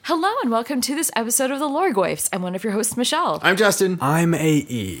Hello and welcome to this episode of the Lorgoyfs. I'm one of your hosts, Michelle. I'm Justin. I'm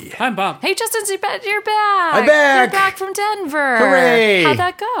AE. I'm Bob. Hey, Justin, you're back. I'm back. You're back from Denver. Hooray. How'd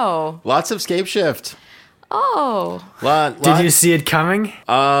that go? Lots of scape shift. Oh. Did you see it coming?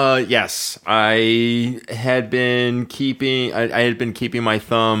 Yes. I had been keeping my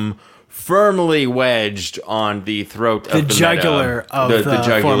thumb firmly wedged on the throat of the jugular meta. of the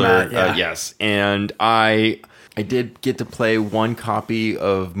jugular. format, yeah. Yes, and I did get to play one copy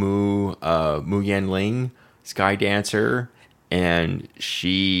of Mu Yanling, Sky Dancer, and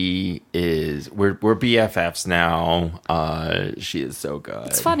we're BFFs now. She is so good.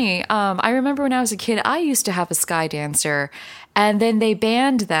 It's funny. I remember when I was a kid, I used to have a Sky Dancer, and then they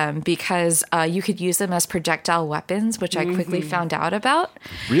banned them because you could use them as projectile weapons, which I quickly found out about.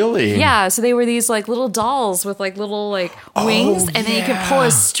 Really? Yeah, so they were these like little dolls with like little like wings, and then you could pull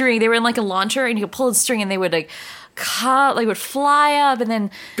a string. They were in like a launcher, and you could pull a string, and they would would fly up and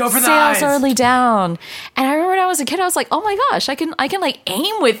then Go for the sail eyes. slowly down. And I remember when I was a kid, I was like, oh my gosh, I can like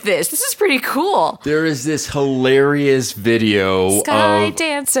aim with this. This is pretty cool. There is this hilarious video Sky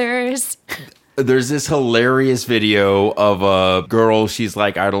dancers. There's this hilarious video of a girl. She's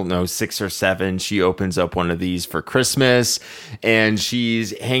like, I don't know, 6 or 7. She opens up one of these for Christmas, and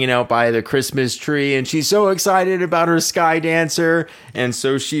she's hanging out by the Christmas tree, and she's so excited about her Sky Dancer. And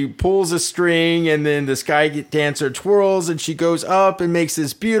so she pulls a string, and then the Sky Dancer twirls, and she goes up and makes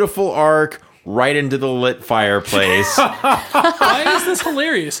this beautiful arc right into the lit fireplace. Why is this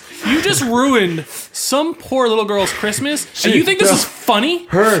hilarious? You just ruined some poor little girl's Christmas, and you think this is funny?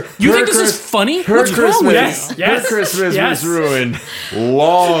 You think this is funny? Her What's wrong with Christmas, you? her Christmas was ruined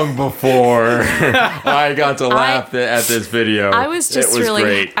long before I got to laugh at this video. I was just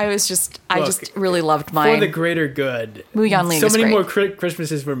great. I just really loved mine. For the greater good. Mu Yanling So was many great. more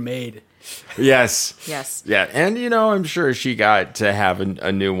Christmases were made. Yes. Yes. Yeah, and I'm sure she got to have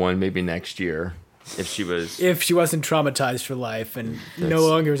a new one maybe next year if she wasn't traumatized for life and no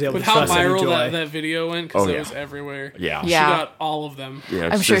longer was able With to how trust and viral enjoy. that video went, because Oh, it yeah. was everywhere. Yeah. She Yeah. got all of them. Yeah,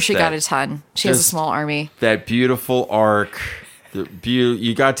 I'm it's sure just she got that- a ton. She has a just- small army. That beautiful arc.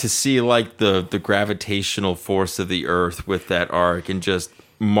 You got to see like the gravitational force of the earth with that arc and just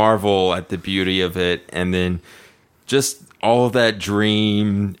marvel at the beauty of it, and then just all of that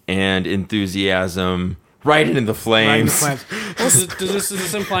dream and enthusiasm right into the Right in the flames. flames. Is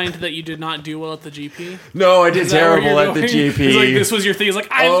this implying that you did not do well at the GP? No, I did Is that what terrible you're at the doing? GP. It's like this was your thing. It's like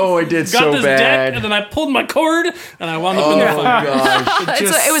I did got so this bad. deck, and then I pulled my cord, and I wound up in the Oh fire. gosh.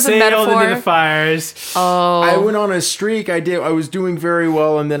 Just it was a sailed metaphor. into the fires. I went on a streak. I was doing very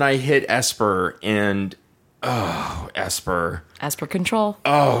well, and then I hit Esper, and Esper. As per control.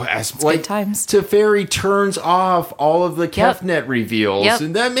 Esper. good times. Teferi turns off all of the Kefnet reveals, Yep.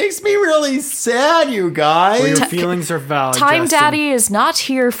 and that makes me really sad, you guys. Well, your feelings are valid. Time Justin. Daddy is not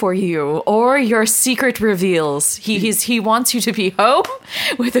here for you or your secret reveals. He wants you to be home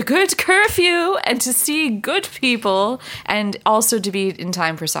with a good curfew and to see good people and also to be in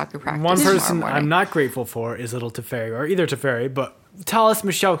time for soccer practice. One tomorrow person morning. I'm not grateful for is little Teferi, or either Teferi, but tell us,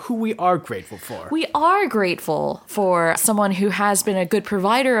 Michelle, who we are grateful for. We are grateful for someone who has been a good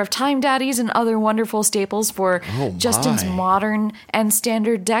provider of Time Daddies and other wonderful staples for Justin's my. modern and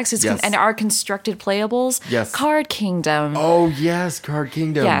standard decks Yes. and our constructed playables. Yes. Card Kingdom. Oh yes, Card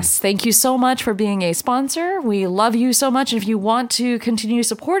Kingdom. Yes, thank you so much for being a sponsor. We love you so much. And if you want to continue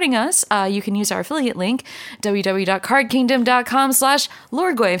supporting us, you can use our affiliate link,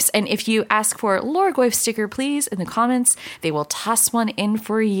 www.cardkingdom.com/Lorgoyfs. And if you ask for Lorgoyf sticker, please, in the comments, they will toss one in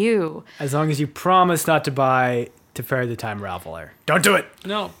for you. As long as you promise not to buy Teferi the Time Raveler. Don't do it!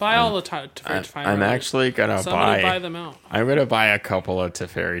 No, buy all the time. I'm actually gonna buy them out. I'm gonna buy a couple of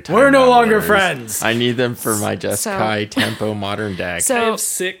Teferi. Time We're no longer Ravelers. friends. I need them for my Jeskai Tempo Modern deck. I So have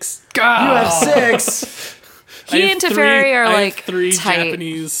 6. you have 6. he and Teferi are like 3 tight.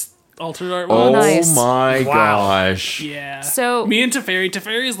 Japanese alternate art Oh ones. nice. my Wow. gosh. Yeah. So- me and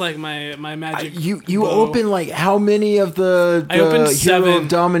Teferi is like my magic. You bow. open like how many of the I opened Hero 7 of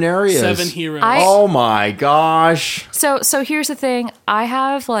Dominarias? 7 heroes. Oh my gosh. So here's the thing. I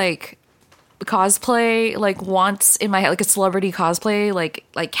have like cosplay like once in my head, like a celebrity cosplay, like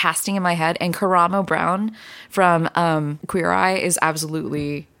casting in my head, and Karamo Brown from Queer Eye is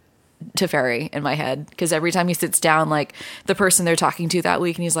absolutely Teferi in my head, because every time he sits down, like the person they're talking to that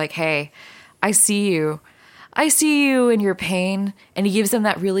week, and he's like, "Hey, I see you in your pain," and he gives them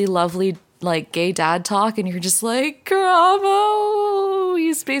that really lovely like gay dad talk, and you're just like, Karamo,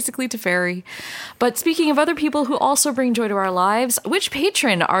 he's basically Teferi. But speaking of other people who also bring joy to our lives, which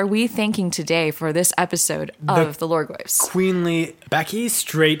patron are we thanking today for this episode of the Lorgoyfs? Queenly Becky,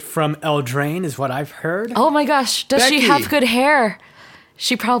 straight from Eldraine, is what I've heard. Oh my gosh, does she Becky. have good hair?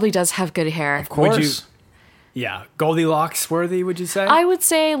 She probably does have good hair. Of course. Would you? Yeah, Goldilocks worthy, would you say? I would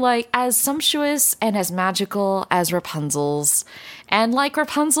say, like, as sumptuous and as magical as Rapunzel's. And like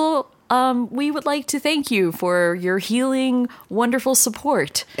Rapunzel, we would like to thank you for your healing, wonderful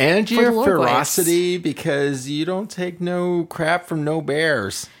support. And for your the Lorgoyes. ferocity, because you don't take no crap from no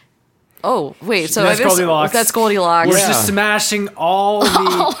bears. Oh, wait, so That's Goldilocks. That's Goldilocks. We're Yeah. just smashing all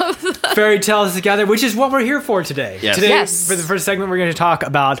the fairy tales together, which is what we're here for today. Yes. Today, Yes. for the first segment, we're going to talk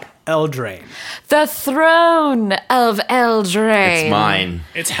about Eldraine. The throne of Eldraine. It's mine.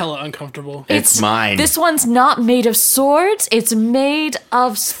 It's hella uncomfortable. It's mine. This one's not made of swords. It's made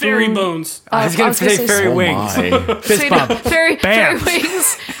of Fairy bones. I was going to say fairy Oh wings. my. Fist bump. Fairy Bam.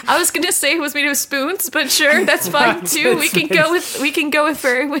 wings. I was gonna say it was made of spoons, but sure, that's fine too. We can go with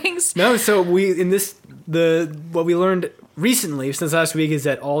fairy wings. No, so what we learned recently since last week is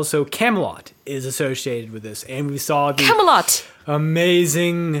that also Camelot is associated with this, and we saw the Camelot.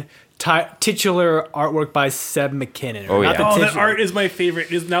 amazing titular artwork by Seb McKinnon. Oh, Not yeah. the Oh, that titular. art is my favorite.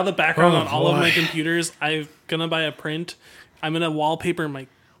 It is now the background Oh, on all of my boy. computers. I'm gonna buy a print. I'm gonna wallpaper my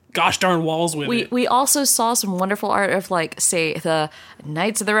gosh darn walls with it. We also saw some wonderful art of, like, say, the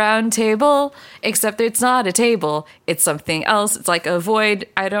Knights of the Round Table, except it's not a table. It's something else. It's like a void.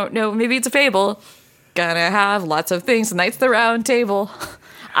 I don't know. Maybe it's a fable. Gonna have lots of things. Knights of the Round Table.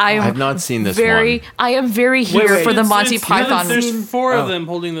 I've not seen this one. I am very here wait. for the It's- Monty it's- Python. There's four Oh. of them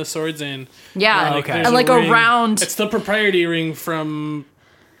holding the swords in. Yeah, okay. there's and like ring. a round. It's the propriety ring from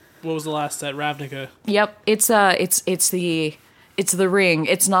what was the last set? Ravnica. Yep, it's the ring.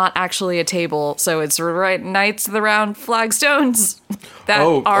 It's not actually a table, so it's right Knights of the Round Flagstones that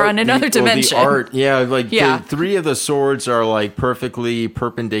are on another dimension. The art, yeah, like Yeah. the three of the swords are like perfectly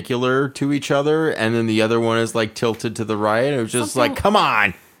perpendicular to each other, and then the other one is like tilted to the right. It was just Something- like, come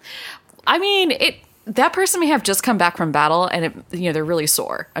on. I mean, that person may have just come back from battle, and they're really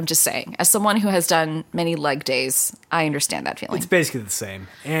sore. I'm just saying, as someone who has done many leg days, I understand that feeling. It's basically the same.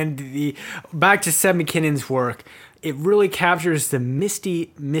 And back to Seb McKinnon's work, it really captures the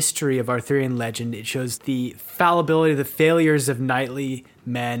misty mystery of Arthurian legend. It shows the fallibility, the failures of knightly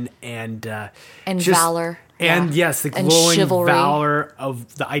men, and valor. And Yeah. yes, the And glowing chivalry. valor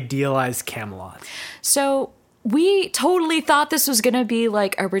of the idealized Camelot. So we totally thought this was going to be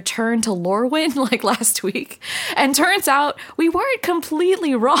like a return to Lorwyn like last week. And turns out we weren't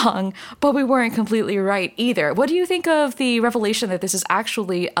completely wrong, but we weren't completely right either. What do you think of the revelation that this is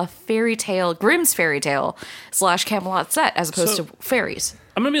actually a fairy tale, Grimm's fairy tale / Camelot set as opposed So- to fairies?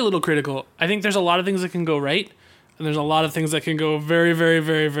 I'm gonna be a little critical. I think there's a lot of things that can go right, and there's a lot of things that can go very, very,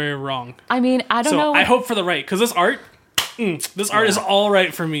 very, very wrong. I mean, I don't So know. I hope for the right, because this art is all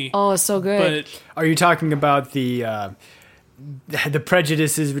right for me. Oh, it's so good. But Are you talking about the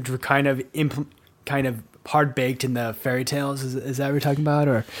prejudices which were kind of hard baked in the fairy tales? Is that what you're talking about,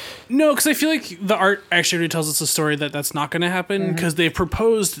 or? no, because I feel like the art actually already tells us a story that's not going to happen because they've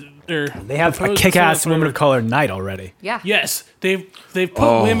proposed or They have a proposed kick-ass whatever. woman of color knight already. Yeah. Yes, they've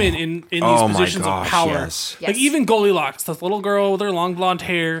put women in these Oh my positions gosh, of power. yes. Yes. Like even Goldilocks, the little girl with her long blonde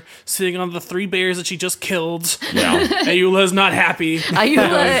hair, sitting on the 3 bears that she just killed. Yeah. Ayula's not happy.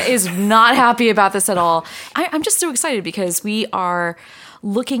 Ayula is not happy about this at all. I'm just so excited because we are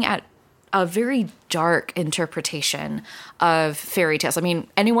looking at a very dark interpretation of fairy tales. I mean,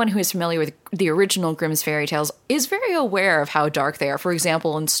 anyone who is familiar with the original Grimm's fairy tales is very aware of how dark they are. For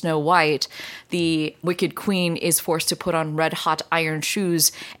example, in Snow White, the Wicked Queen is forced to put on red hot iron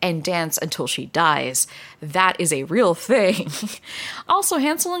shoes and dance until she dies. That is a real thing. Also,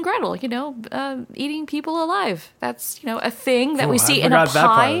 Hansel and Gretel, eating people alive. That's, a thing that we I see in a forgot that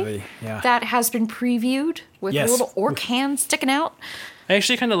part pie of it, yeah. that has been previewed with Yes. a little orc hand sticking out. I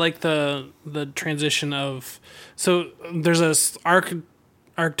actually kind of like the transition of there's a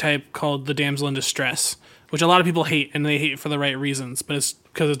archetype called the damsel in distress, which a lot of people hate, and they hate for the right reasons, but it's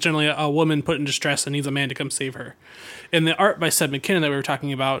because it's generally a woman put in distress and needs a man to come save her. In the art by Seb McKinnon that we were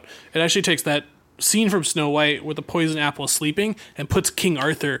talking about, it actually takes that scene from Snow White where the poison apple is sleeping and puts King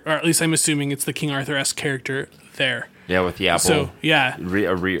Arthur, or at least I'm assuming it's the King Arthur-esque character there. Yeah, with the apple. So yeah,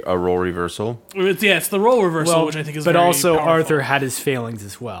 A role reversal. it's the role reversal, which I think is but very also powerful. Arthur had his failings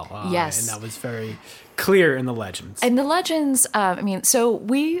as well. Yes. And that was very clear in the legends. And the legends, so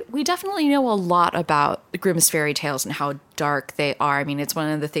we definitely know a lot about Grimm's fairy tales and how dark they are. I mean, it's one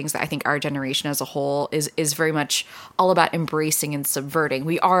of the things that I think our generation as a whole is very much all about embracing and subverting.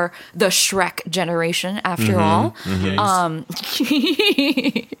 We are the Shrek generation, after all.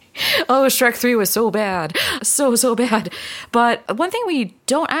 Oh, Shrek 3 was so bad. So bad. But one thing we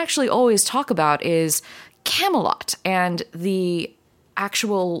don't actually always talk about is Camelot and the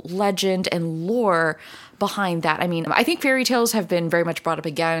actual legend and lore behind that. I mean, I think fairy tales have been very much brought up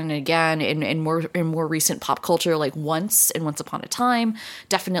again and again in more recent pop culture, like Once and Once Upon a Time,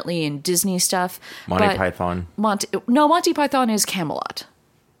 definitely in Disney stuff. Monty Python. Monty Python is Camelot.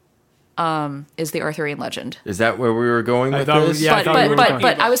 Is the Arthurian legend. Is that where we were going with thought- this? yeah, I thought we were talking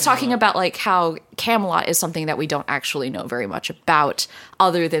But I was talking about like how Camelot is something that we don't actually know very much about,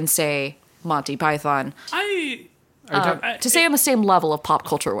 other than say Monty Python, to say on the same level of pop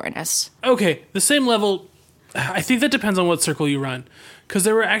culture awareness. Okay, the same level. I think that depends on what circle you run, because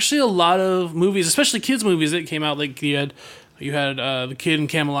there were actually a lot of movies, especially kids movies, that came out. Like you had The Kid in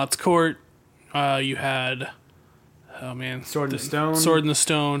Camelot's Court. You had, oh man, Sword in the Stone. Sword in the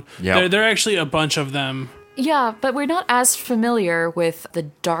Stone. Yep. There are actually a bunch of them. Yeah, but we're not as familiar with the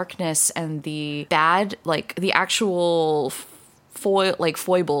darkness and the bad, like the actual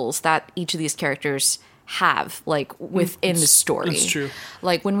foibles that each of these characters have, like within the story. It's true.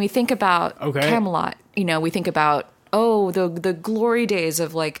 Like when we think about Camelot, we think about the glory days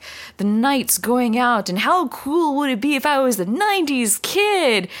of like the knights going out, and how cool would it be if I was the 90s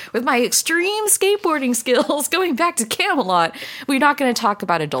kid with my extreme skateboarding skills going back to Camelot. We're not going to talk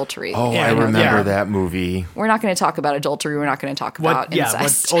about adultery. Oh, I remember that movie. We're not going to talk about adultery. We're not going to talk about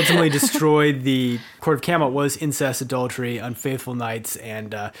incest. What ultimately destroyed the court of Camelot was incest, adultery, unfaithful knights,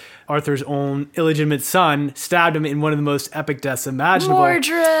 and Arthur's own illegitimate son stabbed him in one of the most epic deaths imaginable.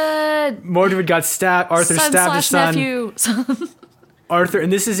 Mordred got stabbed. Arthur stabbed his son. Nephew. Arthur,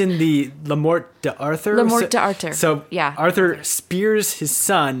 and this is in the La Mort d'Arthur. d'Arthur. So yeah. Arthur spears his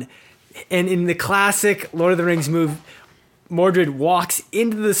son, and in the classic Lord of the Rings move, Mordred walks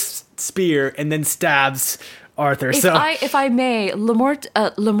into the spear and then stabs Arthur. If I may, Le Mort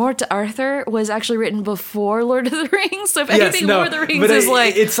d'Arthur was actually written before Lord of the Rings. So if anything, Lord of the Rings is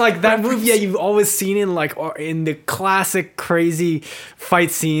like it's like that movie. Yeah, you've always seen in the classic crazy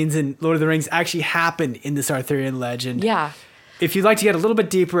fight scenes in Lord of the Rings actually happened in this Arthurian legend. Yeah. If you'd like to get a little bit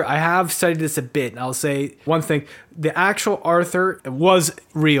deeper, I have studied this a bit, and I'll say one thing. The actual Arthur was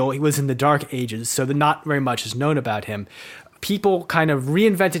real. He was in the Dark Ages, so not very much is known about him. People kind of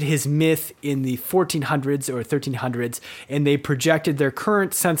reinvented his myth in the 1400s or 1300s, and they projected their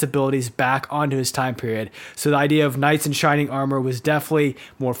current sensibilities back onto his time period. So the idea of knights in shining armor was definitely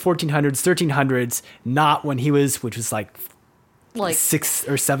more 1400s, 1300s, not when he was, which was like 6th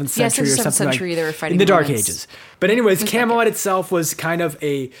or 7th century or something century, they were fighting in the Dark Romans. Ages. But anyways, Camelot itself was kind of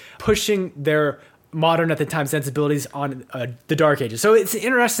a pushing their modern at the time sensibilities on the Dark Ages. So it's an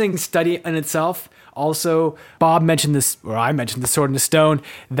interesting study in itself. Also, Bob mentioned this, or I mentioned the Sword in the Stone.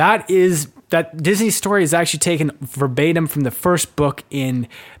 That Disney story is actually taken verbatim from the first book in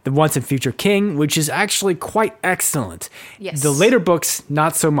The Once and Future King, which is actually quite excellent. Yes. The later books,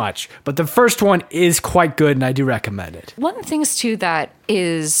 not so much, but the first one is quite good, and I do recommend it. One of the things too that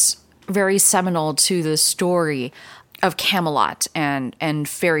is very seminal to the story of Camelot and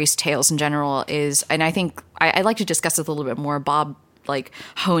fairies tales in general is, and I think I'd like to discuss it a little bit more. Bob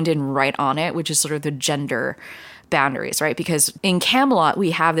honed in right on it, which is sort of the gender boundaries, right? Because in Camelot,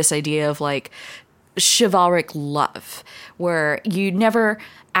 we have this idea of chivalric love, where you never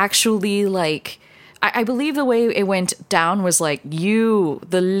actually I believe the way it went down was you,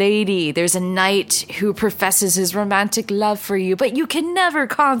 the lady, there's a knight who professes his romantic love for you, but you can never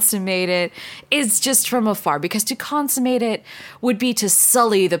consummate it. It's just from afar, because to consummate it would be to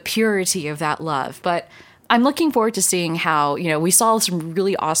sully the purity of that love. But I'm looking forward to seeing how, we saw some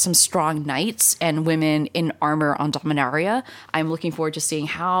really awesome, strong knights and women in armor on Dominaria. I'm looking forward to seeing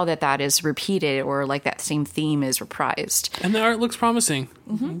how that is repeated, or that same theme is reprised. And the art looks promising.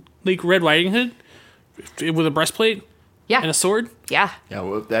 Mm-hmm. Like Red Riding Hood with a breastplate, and a sword. Yeah. Yeah,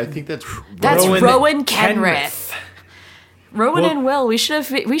 well, I think that's Rowan Kenrith. Rowan and Will. We should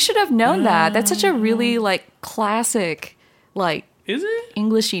have known that. That's such a really classic Is it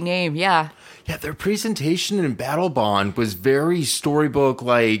Englishy name? Yeah. Yeah, their presentation in Battle Bond was very storybook,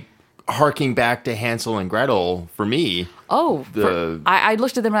 harking back to Hansel and Gretel for me. Oh, I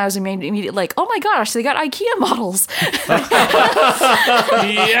looked at them and I was immediately oh my gosh, they got IKEA models.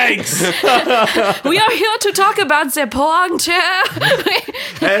 Yikes. We are here to talk about the pong chair.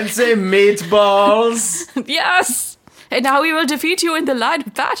 And say meatballs. Yes. And now we will defeat you in the line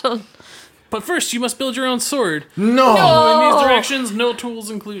of battle. But first, you must build your own sword. No. In these directions, no tools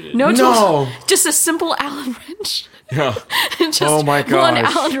included. No tools. Just a simple Allen wrench. Yeah. Just oh my gosh. one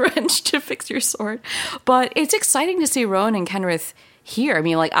Allen wrench to fix your sword. But it's exciting to see Rowan and Kenrith here. I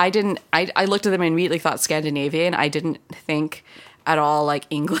mean, I looked at them and immediately thought Scandinavian. I didn't think at all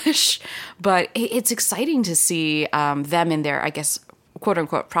English. But it's exciting to see them in their, I guess, quote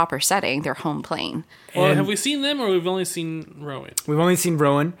unquote proper setting, their home plane. Well, And- have we seen them, or we've only seen Rowan? We've only seen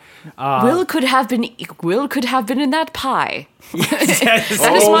Rowan. Will could have been in that pie. Yes. That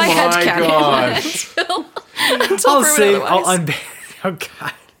is Oh my my headcanon. gosh. Until I'll proven say, otherwise. oh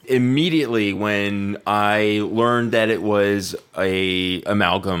God. Immediately when I learned that it was a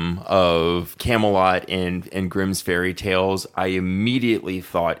amalgam of Camelot and Grimm's fairy tales, I immediately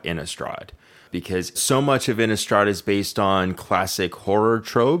thought Innistrad, because so much of Innistrad is based on classic horror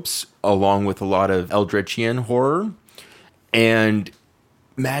tropes along with a lot of Eldritchian horror, and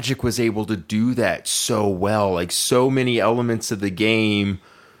Magic was able to do that so well. Like, so many elements of the game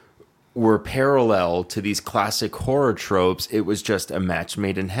were parallel to these classic horror tropes. It was just a match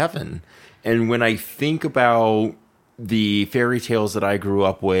made in heaven. And when I think about the fairy tales that I grew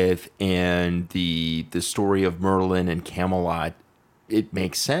up with and the story of Merlin and Camelot, it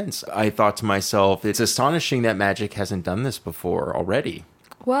makes sense. I thought to myself, it's astonishing that Magic hasn't done this before already.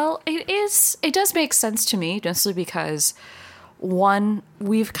 Well, it does make sense to me, mostly because, one,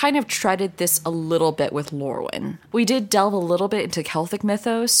 we've kind of treaded this a little bit with Lorwyn. We did delve a little bit into Celtic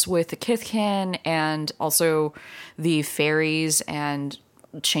mythos with the Kithkin and also the fairies and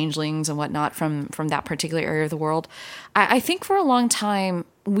changelings and whatnot from that particular area of the world. I think for a long time,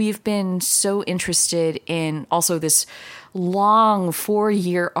 we've been so interested in also this long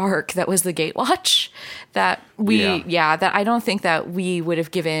 4-year arc that was the Gatewatch that that I don't think that we would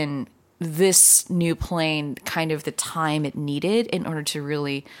have given this new plane kind of the time it needed in order to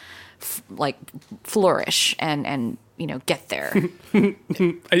really flourish and get there. I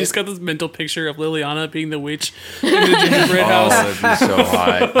just got this mental picture of Liliana being the witch in the gingerbread house. Oh, that'd be so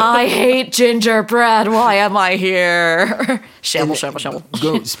hot. I hate gingerbread. Why am I here? Shamble, shamble,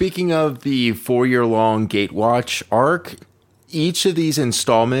 shamble. Speaking of the 4-year-long Gatewatch arc, each of these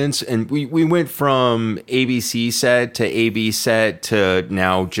installments, and we went from ABC set to AB set to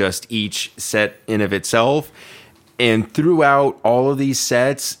now just each set in of itself. And throughout all of these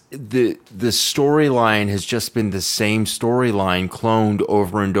sets, the storyline has just been the same storyline cloned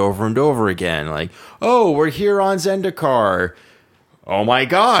over and over and over again. Like, oh, we're here on Zendikar. Oh my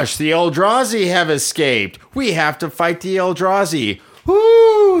gosh, the Eldrazi have escaped. We have to fight the Eldrazi.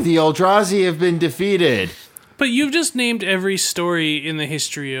 Woo! The Eldrazi have been defeated. But you've just named every story in the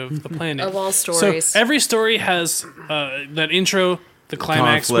history of the planet. Of all stories. So every story has that intro, the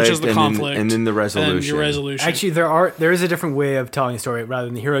climax, which is the conflict, and then the resolution. and your resolution. Actually, there is a different way of telling a story. Rather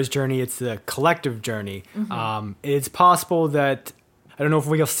than the hero's journey, it's the collective journey. It's possible that, I don't know if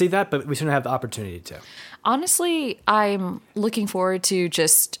we'll see that, but we certainly have the opportunity to. Honestly, I'm looking forward to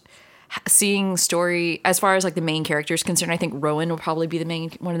just seeing story as far as like the main characters concerned. I think Rowan will probably be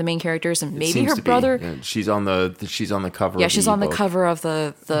one of the main characters, and maybe her brother. Yeah, she's on the cover. Yeah, of she's the on the ebook. cover of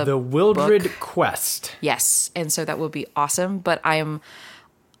the Wildred book. Quest. Yes, and so that would be awesome. But I'm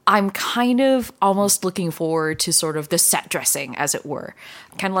kind of almost looking forward to sort of the set dressing, as it were.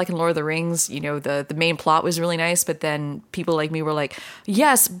 Kind of like in Lord of the Rings, the main plot was really nice, but then people like me were like,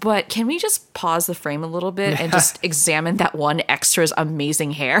 yes, but can we just pause the frame a little bit and just examine that one extra's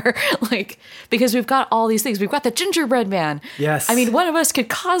amazing hair? Because we've got all these things. We've got the gingerbread man. Yes. I mean, one of us could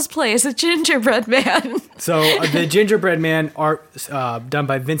cosplay as a gingerbread man. So the gingerbread man art done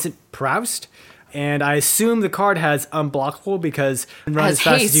by Vincent Proust. And I assume the card has unblockable because run Has as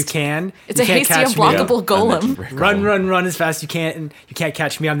fast haste. as you can. It's You a can't hasty, catch me. unblockable golem. Run as fast as you can, and you can't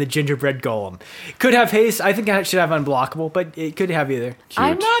catch me. I'm the gingerbread golem. Could have haste. I think I should have unblockable, but it could have either.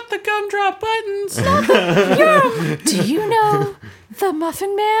 I'm not the gumdrop buttons. Do you know the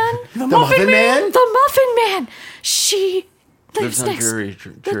Muffin Man? The Muffin Man? The Muffin Man. She lives Lives on next,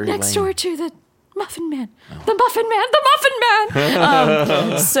 Drury next Lane. door to the Muffin Man. The Muffin Man. The Muffin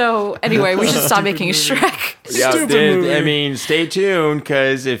Man. So anyway, we should stop making Shrek. Yeah, Stupid movie. I mean, stay tuned,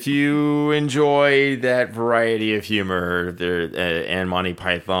 because if you enjoy that variety of humor, and Monty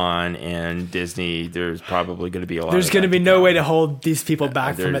Python and Disney, there's probably going to be a lot. There's of going to that be no come. way to hold these people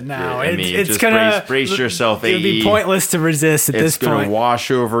back from it now. I mean, it's just gonna brace yourself. It'll be AE. pointless to resist at It's this going point. to wash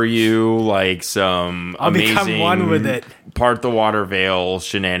over you like some I'll amazing become one with it. Part the water veil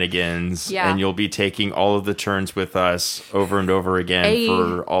shenanigans, Yeah. and you'll be taking all of the turns with us over and over again A-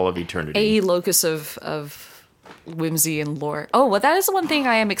 for all of eternity. A locus of whimsy and lore. Oh, well, that is one thing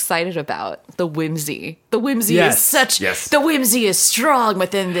I am excited about. The whimsy. The whimsy Yes. is such. Yes. The whimsy is strong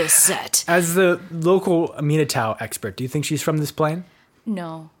within this set. As the local Aminatau expert, do you think she's from this plane?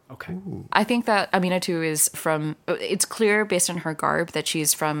 No. Okay. I think that Aminatu is from, it's clear based on her garb that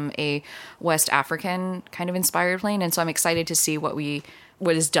she's from a West African kind of inspired plane. And so I'm excited to see what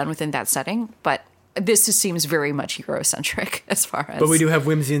is done within that setting. But this just seems very much Eurocentric as far as. But we do have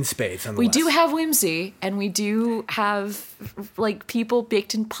whimsy and spades on the We list. do have whimsy, and we do have like people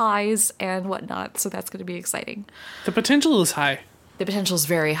baked in pies and whatnot. So that's going to be exciting. The potential is high. The potential is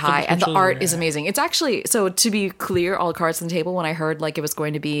very high, and the potential is art very is high. amazing. It's actually, so to be clear, all cards on the table. When I heard like it was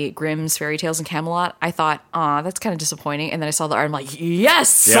going to be Grimm's Fairy Tales and Camelot, I thought, that's kind of disappointing. And then I saw the art, I'm like, yes,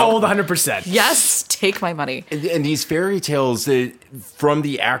 Sold 100%. yes, take my money. And these fairy tales, from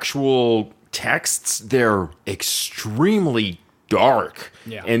the actual texts, they're extremely dark.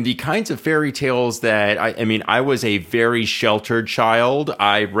 Yeah. And the kinds of fairy tales that, I mean, I was a very sheltered child.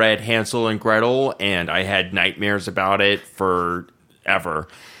 I read Hansel and Gretel, and I had nightmares about it forever.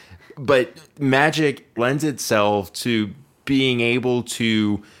 But magic lends itself to being able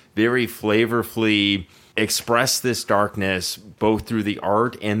to very flavorfully express this darkness both through the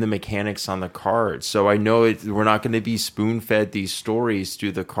art and the mechanics on the cards. So I know we're not going to be spoon-fed these stories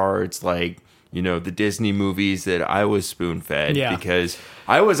through the cards like, you know, the Disney movies that I was spoon-fed, Yeah. because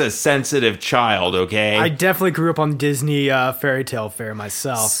I was a sensitive child, okay? I definitely grew up on Disney fairy tale fare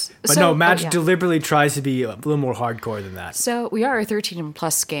myself. But So- no, oh, Magic yeah. deliberately tries to be a little more hardcore than that. So we are a 13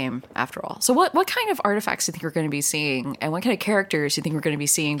 plus game after all. So what kind of artifacts do you think we're going to be seeing, and what kind of characters do you think we're going to be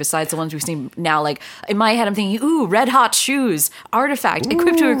seeing besides the ones we've seen now? Like in my head, I'm thinking, ooh, red hot shoes, artifact,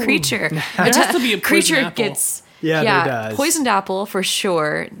 equipped to a creature. There has to be a creature poison apple. gets. Yeah, there does. Poisoned apple for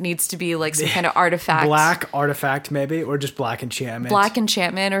sure needs to be like some kind of artifact. Black artifact, maybe, or just black enchantment. Black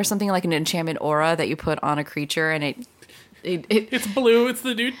enchantment or something like an enchantment aura that you put on a creature and it It's blue. It's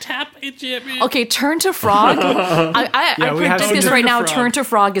the new tap enchantment. okay, turn to frog. I Yeah, we have predict some this Turn right to now. Frog. Turn to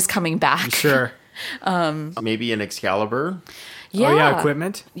frog is coming back. Sure. Maybe an Excalibur. Yeah. Oh, yeah,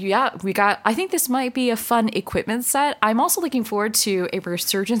 equipment. Yeah, we got. I think this might be a fun equipment set. I'm also looking forward to a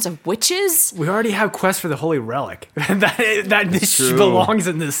resurgence of witches. We already have Quest for the Holy Relic. that this true. belongs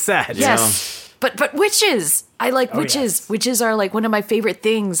in this set. Yes, but witches. I like witches. yes. Witches are like one of my favorite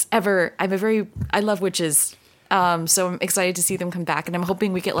things ever. I love witches. So I'm excited to see them come back, and I'm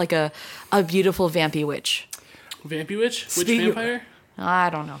hoping we get like a beautiful vampy witch. Vampy Witch? Witch Speaking- vampire? I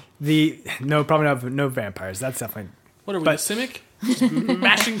don't know. No, probably no vampires. That's definitely. What are we, But- the Simic? Just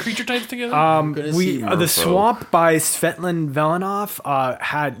mashing creature types together? Gonna We see the merfolk. swamp by Svetlin Velenov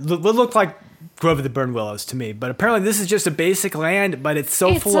had looked like Grove of the Burned Willows to me, but apparently this is just a basic land, but it's so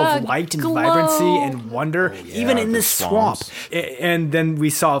It's full of a light and glow. vibrancy and wonder, even in the this swamp. swamps. And then we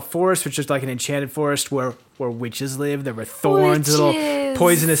saw a forest, which is like an enchanted forest where witches live. There were thorns, little Witches.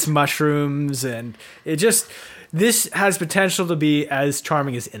 poisonous mushrooms, and it just. This has potential to be as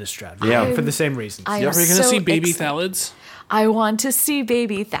charming as Innistrad. Yeah. For the same reasons. I Yeah. am Are we going to so see baby excited. thalids? I want to see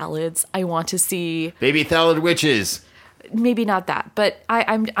baby thalids. I want to see Baby Thalid witches. maybe not that, but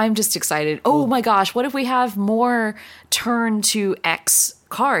I'm just excited. Oh my gosh, what if we have more turn to X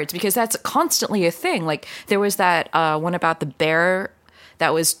cards? Because that's constantly a thing. Like there was that one about the bear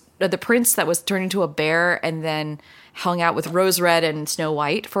that was the prince that was turned into a bear and then hung out with Rose Red and Snow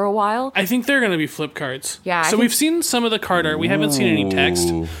White for a while. I think they're going to be flip cards. Yeah, I So think- we've seen some of the card art. We haven't seen any text,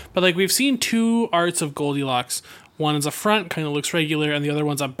 Ooh. but like we've seen two arts of Goldilocks. One is a front, kind of looks regular, and the other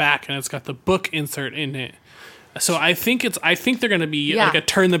one's a back, and it's got the book insert in it. So I think they're going to be Yeah. like a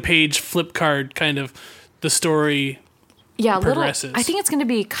turn the page flip card kind of the story. Yeah, progresses. I think it's going to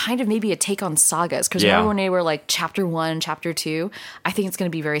be kind of maybe a take on sagas because Yeah. remember when they were like chapter 1, chapter 2. I think it's going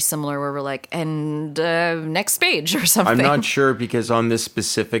to be very similar where we're like, and next page or something. I'm not sure because on this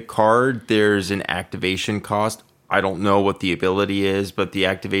specific card, there's an activation cost. I don't know what the ability is, but the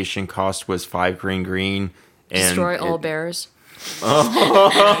activation cost was 5 green. And Destroy all it- bears.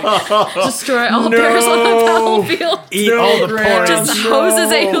 Destroy all bears on the battlefield. Eat all the porridge. Just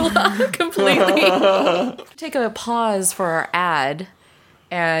hoses Ayla completely. Take a pause for our ad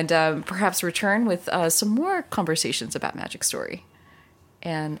and perhaps return with some more conversations about Magic Story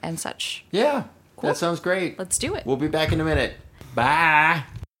and such. Yeah, that sounds great. Let's do it. We'll be back in a minute. Bye.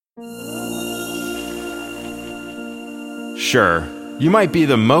 Sure, you might be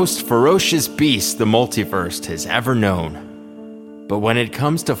the most ferocious beast the multiverse has ever known. But when it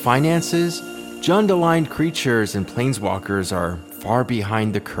comes to finances, Jund-aligned creatures and planeswalkers are far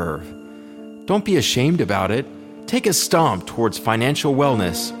behind the curve. Don't be ashamed about it. Take a stomp towards financial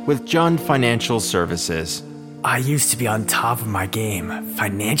wellness with Jund Financial Services. I used to be on top of my game,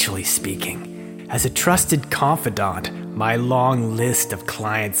 financially speaking. As a trusted confidant, my long list of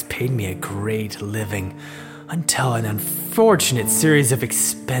clients paid me a great living until an unfortunate series of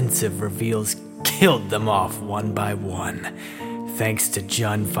expensive reveals killed them off one by one. Thanks to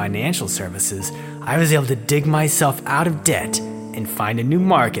Jund Financial Services, I was able to dig myself out of debt and find a new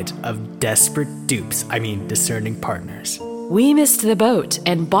market of discerning partners. We missed the boat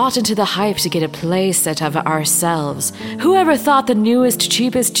and bought into the hype to get a playset of ourselves. Whoever thought the newest,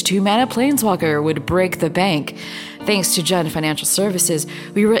 cheapest 2-mana planeswalker would break the bank? Thanks to Jund Financial Services,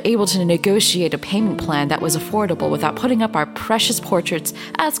 we were able to negotiate a payment plan that was affordable without putting up our precious portraits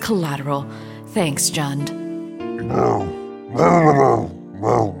as collateral. Thanks, Jund.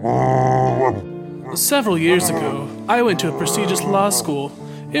 Several years ago, I went to a prestigious law school.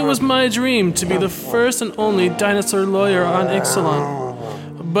 It was my dream to be the first and only dinosaur lawyer on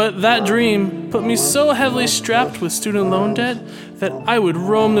Ixalan. But that dream put me so heavily strapped with student loan debt that I would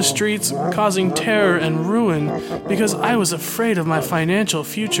roam the streets causing terror and ruin because I was afraid of my financial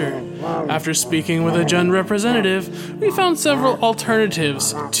future. After speaking with a Jund representative, we found several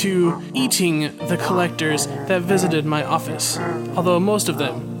alternatives to eating the collectors that visited my office, although most of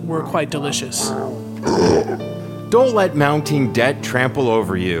them were quite delicious. Don't let mounting debt trample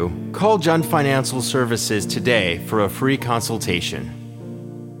over you. Call Jund Financial Services today for a free consultation.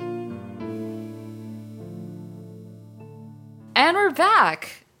 And we're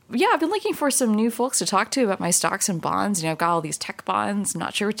back. Yeah, I've been looking for some new folks to talk to about my stocks and bonds. I've got all these tech bonds,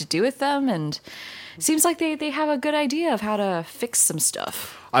 not sure what to do with them, and it seems like they have a good idea of how to fix some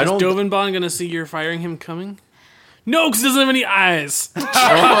stuff. I Is don't. Dovenbon gonna see you're firing him coming? No, because he doesn't have any eyes.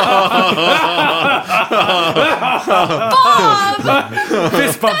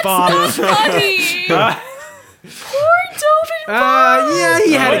 Fist bump Bob. Funny! Poor Dovenbon! Yeah,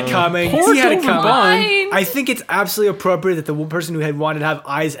 he had it coming. Poor He had it Dovenbon. coming. I think it's absolutely appropriate that the one person who had wanted to have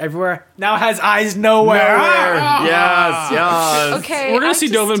eyes everywhere now has eyes nowhere. Yes. Okay, We're gonna I see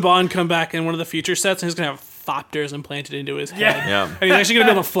just- Dovenbon come back in one of the future sets, and he's gonna have thopters implanted into his head. Yeah. And he's actually gonna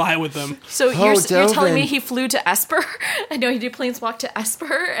be able to fly with them. So you're telling me Dovin. he flew to Esper? I know he did planeswalk to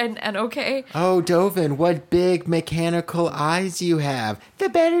Esper, and okay. Oh, Dovin, what big mechanical eyes you have. The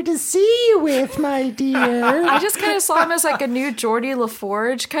better to see you with, my dear. I just kind of saw him as like a new Geordie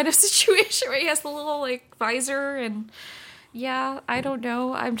LaForge kind of situation where he has the little like visor and yeah, I don't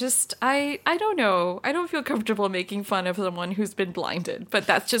know. I don't know. I don't feel comfortable making fun of someone who's been blinded, but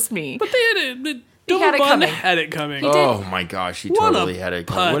that's just me. But they had it. He had it Dovenbon coming. had it coming. Oh my gosh, he What totally a had it.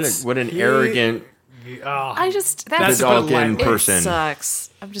 putz. What an arrogant I just That's that's Vidalkin it person. sucks.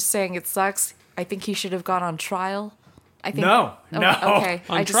 I'm just saying it sucks. I think he should have gone on trial. I think No. Okay.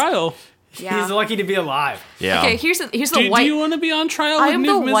 On I just- trial. Yeah. He's lucky to be alive. Yeah. Okay, here's the Do white. you want to be on trial I with am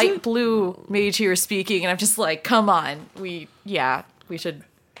Niv the Mizzet? white blue mage here speaking, and I'm just like, come on, we should,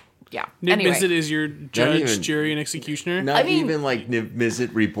 yeah. Niv Anyway, Mizzet is your judge, even- jury, and executioner. Not I mean- even like Niv Mizzet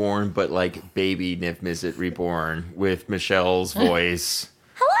Reborn, but like baby Niv Mizzet Reborn with Michelle's voice.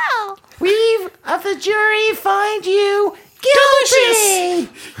 hello. We of the jury find you Delicious!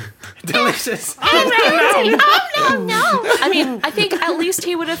 Delicious. No. I mean, I think at least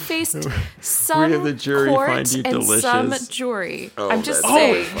he would have faced some We of the jury court find you and some delicious. jury. Oh, I'm just that's-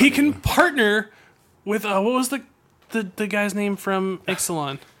 Oh, saying. he can partner with what was the guy's name from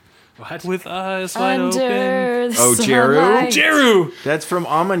Ixalan? What? With eyes wide open. Under the Oh, Jeru? sunlight. Jeru. That's from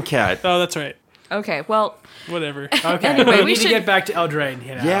Amonkhet. Oh, that's right. Okay, well, Whatever. Okay. Anyway, we we need to should- get back to Eldraine.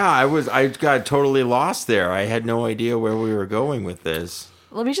 You know? Yeah, I got totally lost there. I had no idea where we were going with this.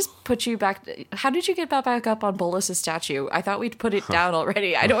 let me just put you back. How did you get back up on Bolus's statue? I thought we'd put it down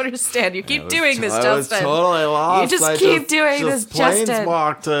already. I don't understand. You keep doing this, I was Justin. totally lost. You just I keep doing this, Justin.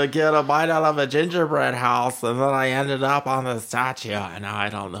 Planeswalked to get a bite out of a gingerbread house, and then I ended up on the statue, and now I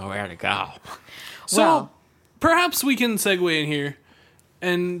don't know where to go. So Well- perhaps we can segue in here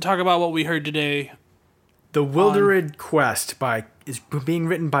and talk about what we heard today. The Wilderid Quest is being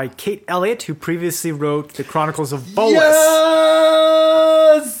written by Kate Elliott, who previously wrote the Chronicles of Bolas. Yes!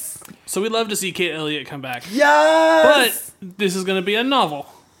 So we'd love to see Kate Elliott come back. Yes! But this is going to be a novel.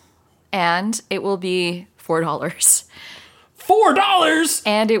 And it will be $4. $4?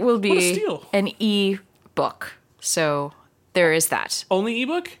 And it will What a be steal. an e-book. So there is that. Only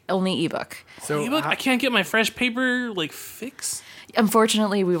ebook? Only ebook. So Ebook? I can't get my fresh paper fix.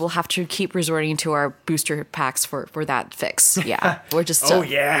 Unfortunately, we will have to keep resorting to our booster packs for that fix. Yeah. We're just oh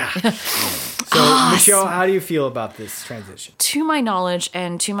yeah. So Michelle, how do you feel about this transition? to my knowledge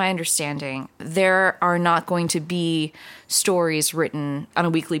and to my understanding, there are not going to be stories written on a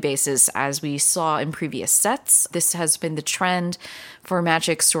weekly basis as we saw in previous sets. This has been the trend for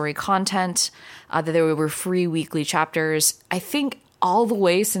Magic story content, that there were free weekly chapters. I think all the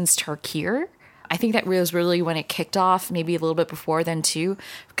way since Tarkir. I think that was really when it kicked off, maybe a little bit before then too,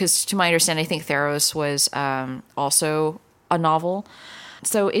 because to my understanding, I think Theros was also a novel.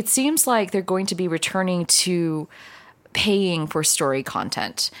 So it seems like they're going to be returning to paying for story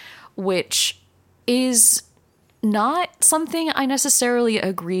content, which is not something I necessarily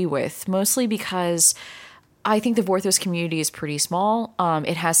agree with, mostly because I think the Vorthos community is pretty small.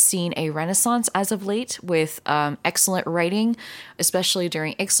 It has seen a renaissance as of late with excellent writing, especially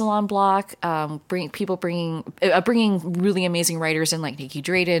during Ixalan block. Bringing really amazing writers in like Nikki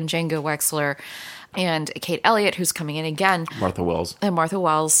Drayden, Django Wexler, and Kate Elliott, who's coming in again. Martha Wells. And Martha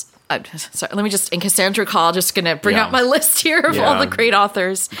Wells. Sorry, let me just, and Cassandra Call, just going to bring out my list here of all the great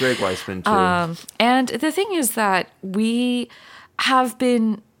authors. Greg Weisman, too. And the thing is that we have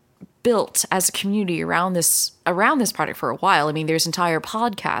been built as a community around this product for a while. I mean, there's entire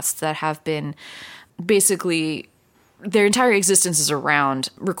podcasts that have been basically, their entire existence is around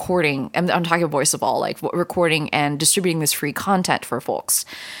recording, and I'm talking Voice of All, like recording and distributing this free content for folks.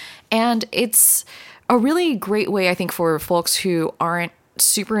 And it's a really great way, I think, for folks who aren't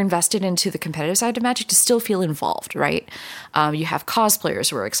super invested into the competitive side of Magic to still feel involved, right? You have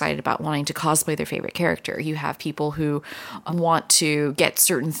cosplayers who are excited about wanting to cosplay their favorite character. You have people who want to get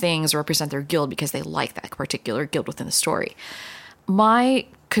certain things, represent their guild because they like that particular guild within the story. My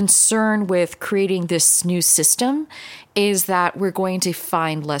concern with creating this new system is that we're going to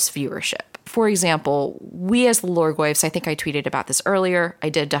find less viewership. For example, we as the Lorgoyfs, I think I tweeted about this earlier. I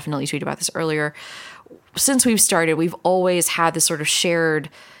did definitely tweet about this earlier. Since we've started, we've always had this sort of shared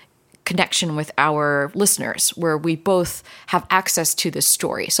connection with our listeners where we both have access to this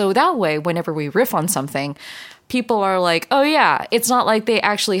story. So that way, whenever we riff on something, people are like, oh yeah, it's not like they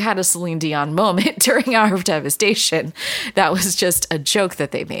actually had a Celine Dion moment during Hour of Devastation. That was just a joke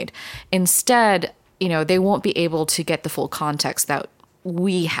that they made. Instead, they won't be able to get the full context that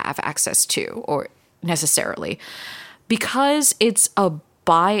we have access to, or necessarily. Because it's a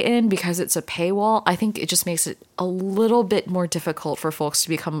buy-in, because it's a paywall, I think it just makes it a little bit more difficult for folks to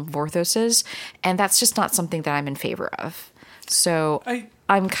become Vorthoses, and that's just not something that I'm in favor of. So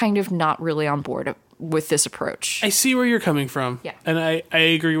I'm kind of not really on board with this approach. I see where you're coming from, and I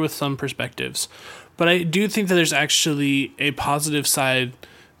agree with some perspectives, but I do think that there's actually a positive side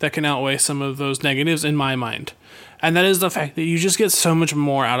that can outweigh some of those negatives in my mind, and that is the fact that you just get so much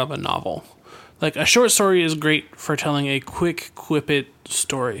more out of a novel. Like, a short story is great for telling a quick, quip-it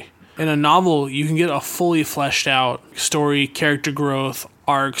story. In a novel, you can get a fully fleshed out story, character growth,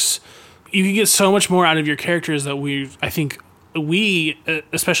 arcs. You can get so much more out of your characters that I think we,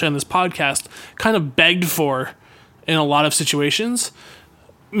 especially on this podcast, kind of begged for in a lot of situations.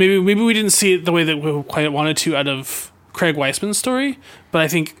 Maybe we didn't see it the way that we quite wanted to out of Craig Weisman's story, but I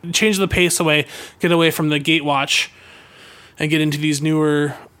think change the pace away, get away from the Gatewatch, and get into these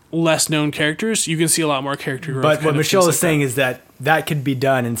newer, less known characters, you can see a lot more character growth. But what Michelle is saying is that could be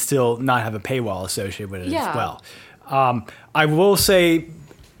done and still not have a paywall associated with it as well. I will say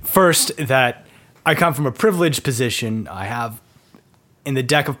first that I come from a privileged position. I have, in the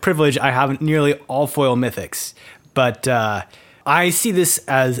deck of privilege, I have nearly all foil mythics. But I see this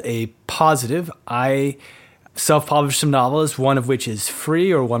as a positive. I self-published some novels, one of which is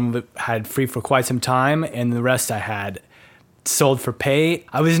free, or one of it had free for quite some time, and the rest I had sold for pay.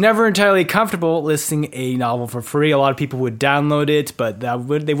 I was never entirely comfortable listing a novel for free. A lot of people would download it, but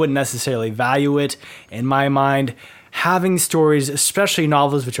they wouldn't necessarily value it. In my mind, having stories, especially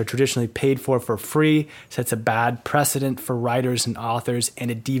novels which are traditionally paid for free, sets a bad precedent for writers and authors, and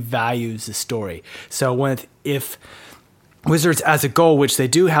it devalues the story. So if Wizards has a goal, which they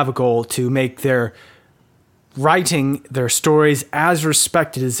do have a goal, to make their writing their stories as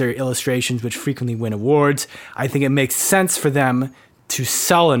respected as their illustrations, which frequently win awards, I think it makes sense for them to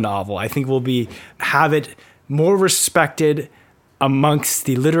sell a novel. I think we'll have it more respected amongst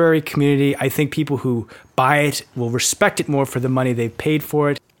the literary community. I think people who buy it will respect it more for the money they've paid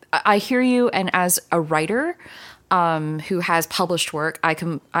for it. I hear you, and as a writer who has published work,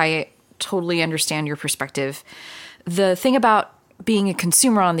 I totally understand your perspective. The thing about being a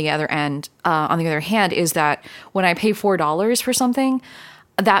consumer on the other hand, is that when I pay $4 for something,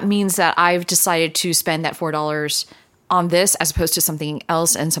 that means that I've decided to spend that $4 on this as opposed to something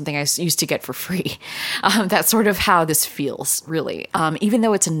else and something I used to get for free. That's sort of how this feels, really. Even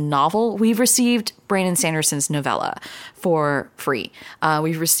though it's a novel, we've received Brandon Sanderson's novella for free.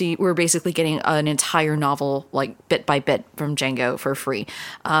 We're basically getting an entire novel, like bit by bit, from Django for free.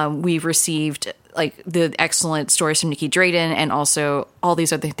 We've received like the excellent stories from Nikki Drayden and also all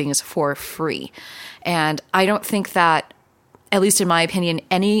these other things for free. And I don't think that, at least in my opinion,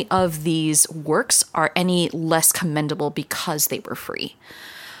 any of these works are any less commendable because they were free.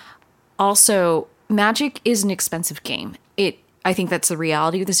 Also, Magic is an expensive game. I think that's the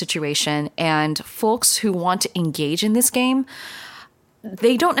reality of the situation, and folks who want to engage in this game,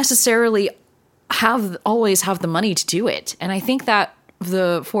 they don't necessarily always have the money to do it. And I think that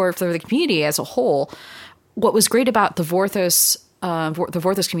for the community as a whole, what was great about the Vorthos the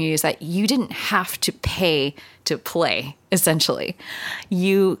Vorthos community is that you didn't have to pay to play, essentially.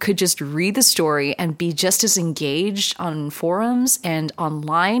 You could just read the story and be just as engaged on forums and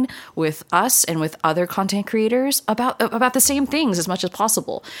online with us and with other content creators about the same things as much as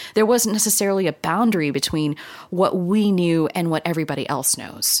possible. There wasn't necessarily a boundary between what we knew and what everybody else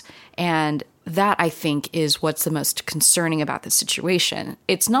knows. And that, I think, is what's the most concerning about this situation.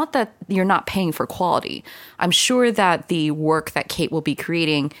 It's not that you're not paying for quality. I'm sure that the work that Kate will be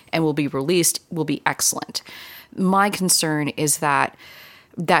creating and will be released will be excellent. My concern is that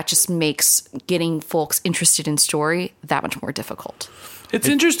just makes getting folks interested in story that much more difficult. It's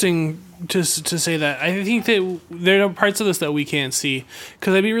interesting to say that. I think that there are parts of this that we can't see,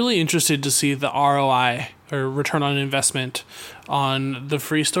 because I'd be really interested to see the ROI or return on investment on the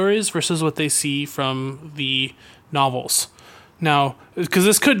free stories versus what they see from the novels. Now, because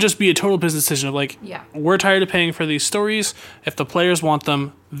this could just be a total business decision of like, we're tired of paying for these stories. If the players want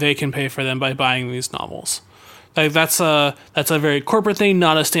them, they can pay for them by buying these novels. Like that's a very corporate thing,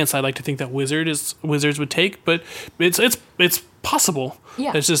 not a stance I like to think that Wizards would take, but it's possible.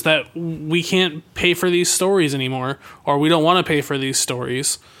 Yeah. It's just that we can't pay for these stories anymore, or we don't want to pay for these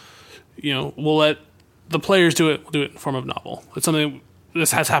stories. We'll let the players do it. We'll do it in form of novel. It's something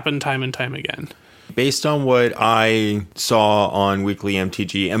this has happened time and time again. Based on what I saw on Weekly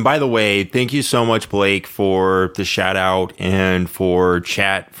MTG, and by the way, thank you so much, Blake, for the shout out and for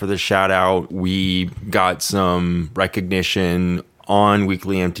chat for the shout out. We got some recognition on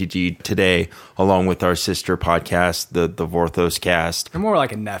Weekly MTG today, along with our sister podcast, the Vorthos Cast. I'm more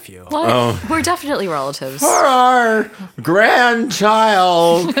like a nephew. Well, we're definitely relatives. For our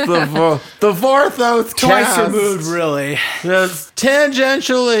grandchild, the Vorthos Twice Cast. removed, really. That's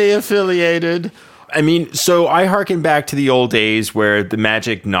tangentially affiliated. I mean, so I harken back to the old days where the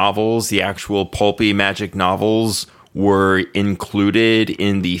magic novels, the actual pulpy magic novels, were included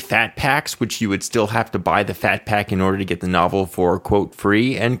in the fat packs, which you would still have to buy the fat pack in order to get the novel for, quote,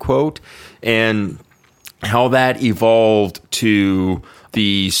 free, end quote. And how that evolved to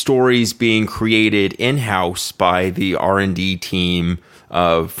the stories being created in-house by the R&D team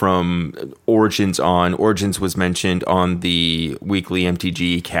from Origins on. Origins was mentioned on the Weekly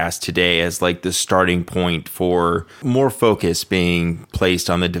MTG cast today as like the starting point for more focus being placed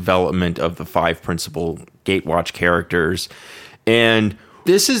on the development of the 5 principal Gatewatch characters. And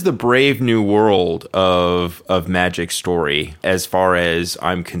this is the brave new world of Magic story, as far as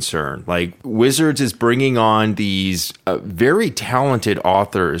I'm concerned. Like, Wizards is bringing on these very talented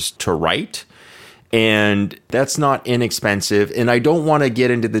authors to write, and that's not inexpensive. And I don't want to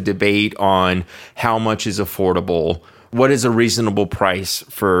get into the debate on how much is affordable. What is a reasonable price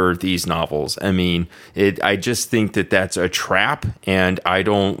for these novels? I mean, I just think that that's a trap, and I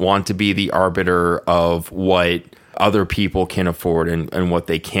don't want to be the arbiter of what other people can afford and what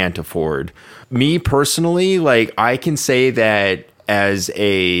they can't afford. Me personally, like, I can say that as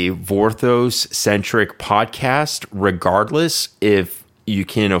a Vorthos-centric podcast, regardless if you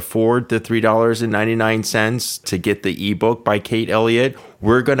can afford the $3.99 to get the ebook by Kate Elliott,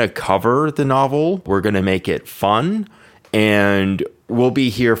 we're going to cover the novel. We're going to make it fun, and we'll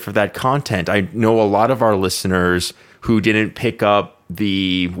be here for that content. I know a lot of our listeners who didn't pick up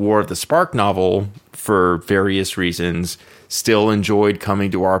the War of the Spark novel for various reasons still enjoyed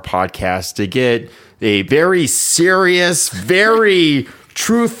coming to our podcast to get a very serious, very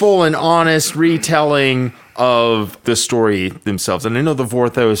truthful and honest retelling of the story themselves. And I know the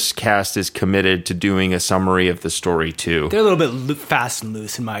Vorthos cast is committed to doing a summary of the story too. They're a little bit fast and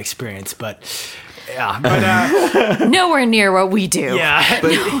loose in my experience, but yeah. But, nowhere near what we do. yeah.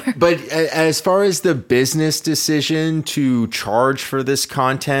 But as far as the business decision to charge for this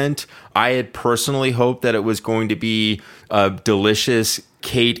content, I had personally hoped that it was going to be a delicious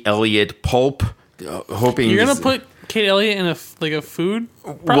Kate Elliott pulp. Hoping You're gonna put Kate Elliott in a food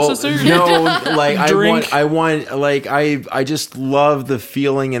processor? Well, no, like Drink? I just love the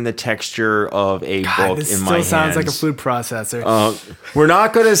feeling and the texture of a book this in my still hands. sounds like a food processor. We're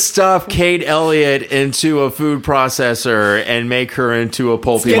not going to stuff Kate Elliott into a food processor and make her into a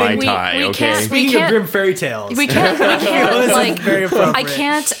pulpy Mai Tai, we okay? can't- Speaking of grim fairy tales, We can't This like, is very appropriate. I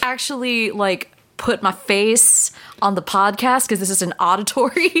can't actually like put my face on the podcast because this is an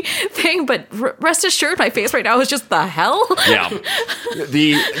auditory thing, but rest assured my face right now is just the hell. Yeah.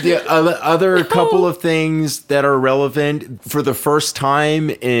 The other couple of things that are relevant, for the first time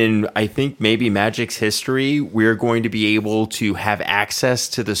in, I think, maybe Magic's history, we're going to be able to have access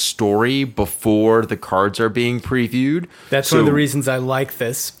to the story before the cards are being previewed. That's one of the reasons I like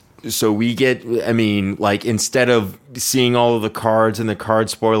this. So we get, I mean, like, instead of seeing all of the cards and the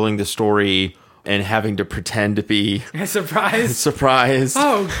cards spoiling the story and having to pretend to be Surprise. surprised.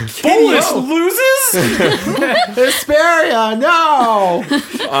 Oh, Bolus Kitty, loses? Hesperia, no.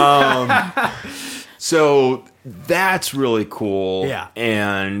 So that's really cool. Yeah.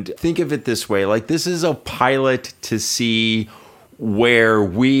 And think of it this way, like this is a pilot to see where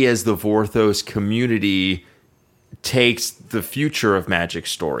we as the Vorthos community takes the future of Magic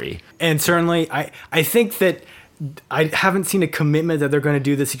Story. And certainly, I think that I haven't seen a commitment that they're going to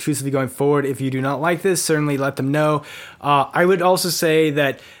do this exclusively going forward. If you do not like this, certainly let them know. I would also say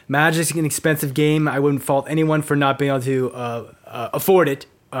that Magic's an expensive game. I wouldn't fault anyone for not being able to afford it,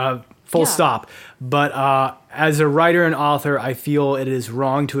 full stop. But as a writer and author, I feel it is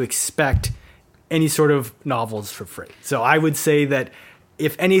wrong to expect any sort of novels for free. So I would say that,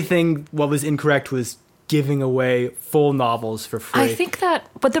 if anything, what was incorrect was giving away full novels for free. I think that,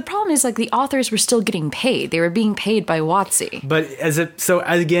 but the problem is like the authors were still getting paid. They were being paid by WotC. But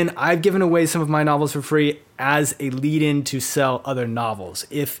again, I've given away some of my novels for free as a lead-in to sell other novels.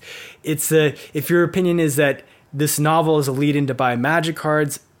 If your opinion is that this novel is a lead-in to buy Magic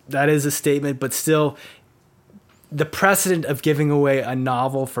cards, that is a statement. But still, the precedent of giving away a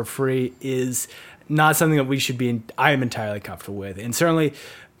novel for free is not something that we should be. I am entirely comfortable with, and certainly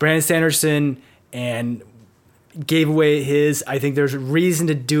Brandon Sanderson and gave away his. I think there's a reason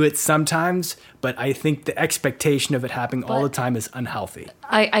to do it sometimes, but I think the expectation of it happening all the time is unhealthy.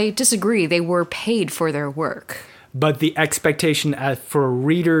 I disagree. They were paid for their work. But the expectation for a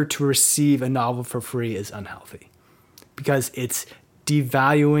reader to receive a novel for free is unhealthy because it's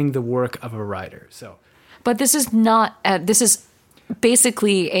devaluing the work of a writer. But this is not, this is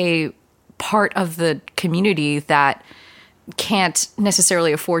basically a part of the community that can't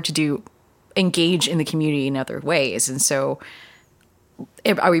necessarily afford to engage in the community in other ways. And so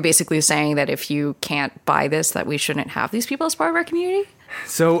are we basically saying that if you can't buy this, that we shouldn't have these people as part of our community?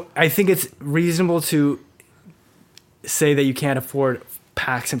 So I think it's reasonable to say that you can't afford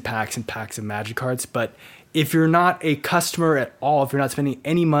packs and packs and packs of Magic cards, but if you're not a customer at all, if you're not spending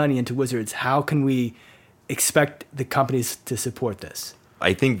any money into Wizards, how can we expect the companies to support this?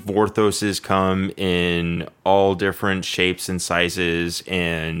 I think Vorthoses come in all different shapes and sizes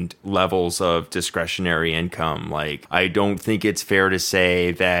and levels of discretionary income. Like, I don't think it's fair to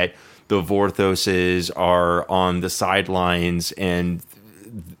say that the Vorthoses are on the sidelines, and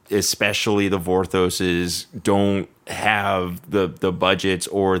especially the Vorthoses don't have the budgets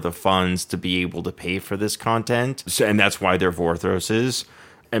or the funds to be able to pay for this content. So, and that's why they're Vorthoses.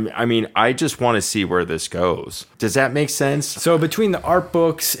 I mean, I just want to see where this goes. Does that make sense? So between the art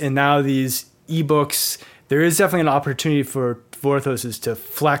books and now these ebooks, there is definitely an opportunity for Vorthoses to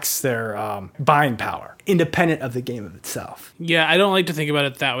flex their buying power, independent of the game of itself. Yeah, I don't like to think about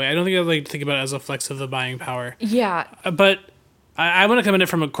it that way. I don't think I like to think about it as a flex of the buying power. Yeah. But I want to come at it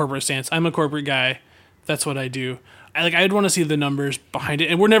from a corporate stance. I'm a corporate guy. That's what I do. I'd want to see the numbers behind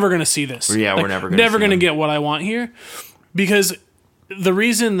it, and we're never going to see this. Yeah, we're never going to get what I want here, because the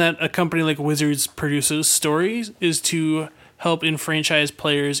reason that a company like Wizards produces stories is to help enfranchise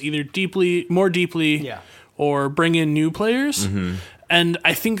players either more deeply, or bring in new players. Mm-hmm. And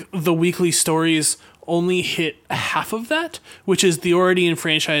I think the weekly stories only hit half of that, which is the already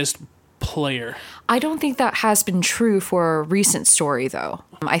enfranchised player. I don't think that has been true for a recent story, though.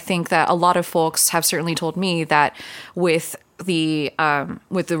 I think that a lot of folks have certainly told me that with the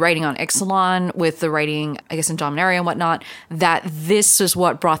writing on Ixalan, with the writing, I guess, in Dominaria and whatnot, that this is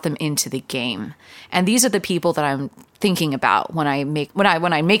what brought them into the game. And these are the people that I'm thinking about when I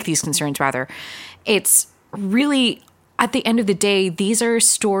make these concerns. Rather, it's really, at the end of the day, these are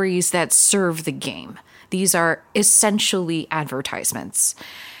stories that serve the game. These are essentially advertisements,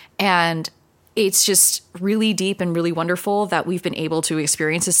 and it's just really deep and really wonderful that we've been able to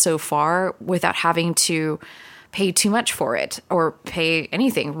experience this so far without having to pay too much for it or pay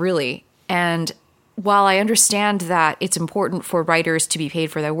anything, really. And while I understand that it's important for writers to be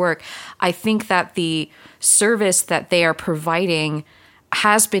paid for their work, I think that the service that they are providing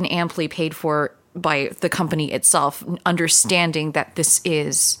has been amply paid for by the company itself, understanding that this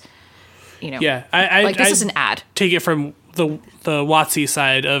is, this is an ad. Take it from the WotC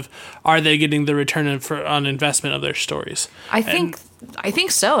side of, are they getting the return on investment of their stories? I think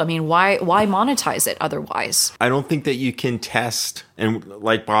so. I mean, why monetize it otherwise? I don't think that you can test, and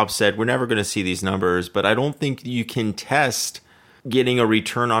like Bob said, we're never going to see these numbers, but I don't think you can test getting a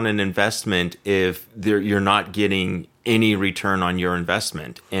return on an investment if you're not getting any return on your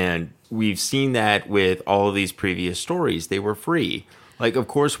investment. And we've seen that with all of these previous stories. They were free. Like, of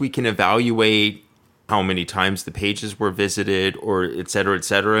course, we can evaluate how many times the pages were visited, or et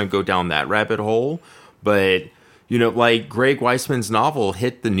cetera, and go down that rabbit hole. But, You know, like Greg Weisman's novel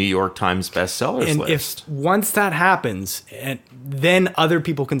hit the New York Times bestsellers And list. if once that happens, and then other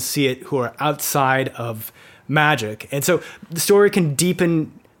people can see it who are outside of Magic, and so the story can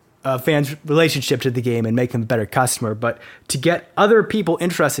deepen fans' relationship to the game and make them a better customer. But to get other people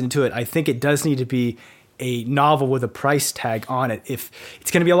interested into it, I think it does need to be a novel with a price tag on it. If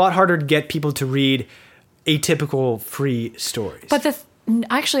it's going to be a lot harder to get people to read atypical free stories. But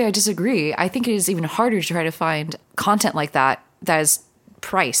actually, I disagree. I think it is even harder to try to find content like that is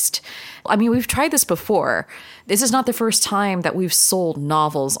priced. I mean, we've tried this before. This is not the first time that we've sold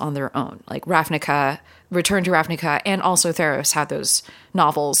novels on their own. Like Ravnica, Return to Ravnica, and also Theros had those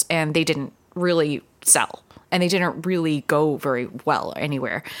novels, and they didn't really sell. And they didn't really go very well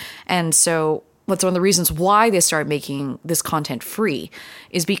anywhere. And so that's one of the reasons why they started making this content free,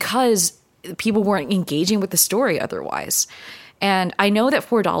 is because people weren't engaging with the story otherwise. And I know that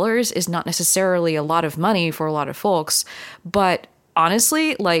 $4 is not necessarily a lot of money for a lot of folks, but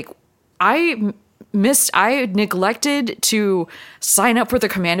honestly, like I neglected to sign up for the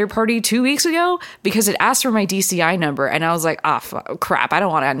Commander Party 2 weeks ago because it asked for my DCI number, and I was like, crap, I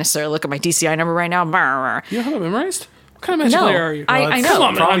don't want to necessarily look at my DCI number right now. You don't have it memorized? What kind of Magic player are you? I know. Come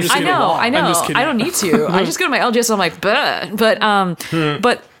on, man. I'm just I kidding. know. I'm just kidding. I don't need to. I just go to my LGS and I'm like,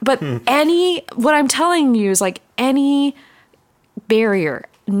 but any, what I'm telling you is like any barrier,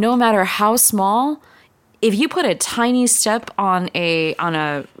 no matter how small, if you put a tiny step on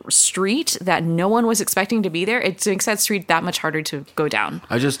a street that no one was expecting to be there, it makes that street that much harder to go down.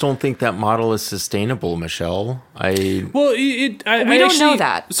 I just don't think that model is sustainable, Michelle. We don't know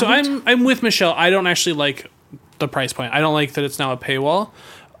that. So I'm with Michelle. I don't actually like the price point. I don't like that it's now a paywall.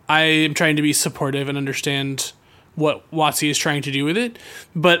 I am trying to be supportive and understand what WotC is trying to do with it,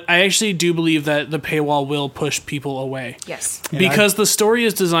 but I actually do believe that the paywall will push people away. Yes. Because the story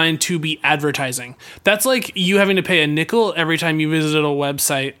is designed to be advertising. That's like you having to pay a nickel every time you visited a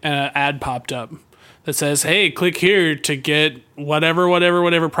website and an ad popped up that says, hey, click here to get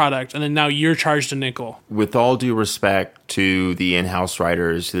whatever product, and then now you're charged a nickel. With all due respect to the in-house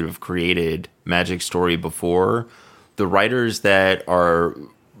writers that have created Magic Story before, the writers that are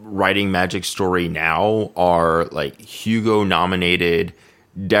writing Magic Story now are like Hugo nominated,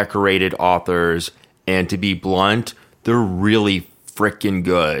 decorated authors, and to be blunt, they're really freaking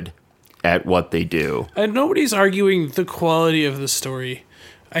good at what they do. And nobody's arguing the quality of the story.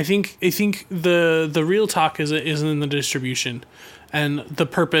 I think the real talk is in the distribution and the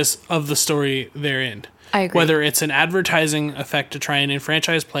purpose of the story therein. I agree. Whether it's an advertising effect to try and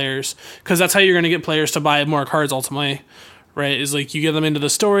enfranchise players, because that's how you're going to get players to buy more cards ultimately. Right, is like you get them into the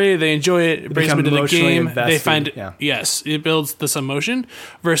story, they enjoy it, it brings them into the game, they find it, yes, it builds this emotion.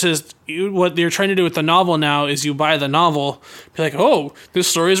 Versus what they're trying to do with the novel now is you buy the novel, be like, oh, this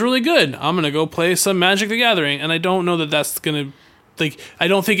story is really good, I'm gonna go play some Magic the Gathering, and I don't know that that's gonna, like, I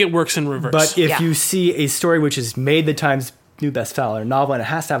don't think it works in reverse. But if you see a story which has made the Times New Bestseller novel and it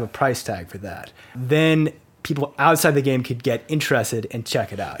has to have a price tag for that, then people outside the game could get interested and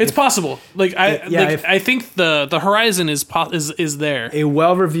check it out. It's possible. I think the horizon is there. A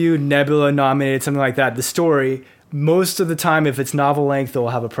well-reviewed Nebula nominated, something like that. The story, most of the time, if it's novel length, they'll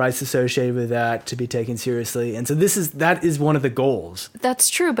have a price associated with that to be taken seriously. And so that is one of the goals. That's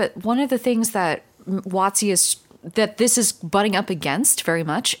true, but one of the things that this is butting up against very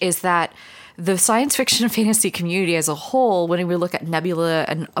much is that the science fiction and fantasy community as a whole, when we look at Nebula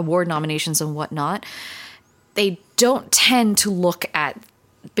and award nominations and whatnot, they don't tend to look at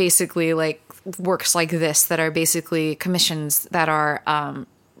basically like works like this that are basically commissions that are,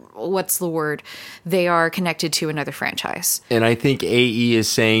 they are connected to another franchise. And I think AE is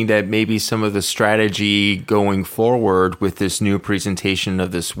saying that maybe some of the strategy going forward with this new presentation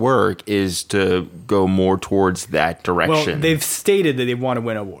of this work is to go more towards that direction. Well, they've stated that they want to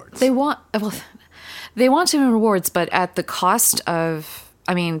win awards. They want to win awards, but at the cost of,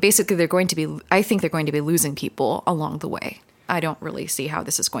 I mean, basically I think they're going to be losing people along the way. I don't really see how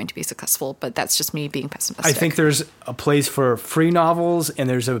this is going to be successful, but that's just me being pessimistic. I think there's a place for free novels and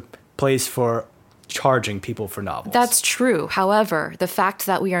there's a place for charging people for novels. That's true. However, the fact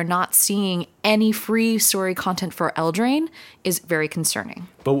that we are not seeing any free story content for Eldraine is very concerning.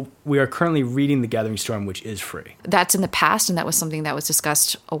 But we are currently reading The Gathering Storm, which is free. That's in the past, and that was something that was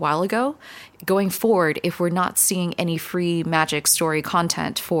discussed a while ago. Going forward, if we're not seeing any free Magic story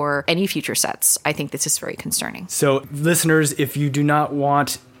content for any future sets, I think this is very concerning. So, listeners, if you do not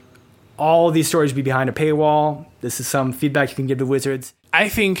want all these stories to be behind a paywall, this is some feedback you can give to Wizards. I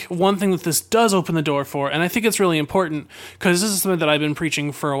think one thing that this does open the door for, and I think it's really important, because this is something that I've been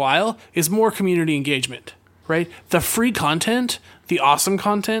preaching for a while, is more community engagement, right? The free content, the awesome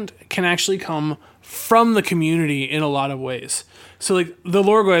content can actually come from the community in a lot of ways. So like the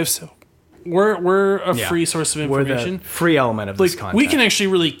Lorgoyfs, we're a free source of information. We're the free element of this content. We can actually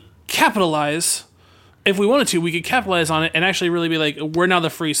really capitalize. If we wanted to, we could capitalize on it and actually really be like, we're now the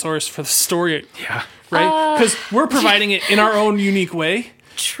free source for the story. Yeah. Right? Because we're providing it in our own unique way.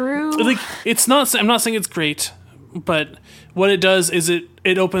 True. Like, it's not, I'm not saying it's great, but what it does is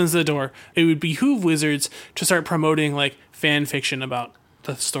it opens the door. It would behoove Wizards to start promoting like fan fiction about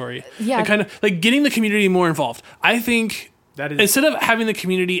the story. Yeah. And kind of like getting the community more involved. I think That is- instead of having the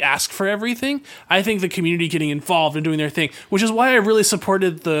community ask for everything, I think the community getting involved and doing their thing, which is why I really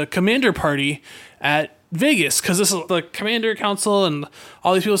supported the Commander Party at Vegas, because this is the Commander Council and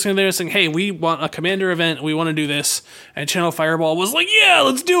all these people sitting there saying, hey, we want a Commander event, we want to do this. And Channel Fireball was like, yeah,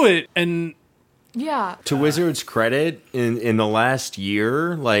 let's do it. And Yeah. To Wizards' credit, in the last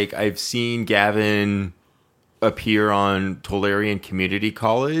year, like I've seen Gavin appear on Tolarian Community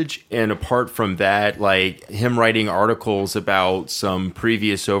College, and apart from that, like him writing articles about some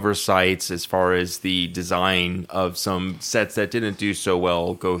previous oversights as far as the design of some sets that didn't do so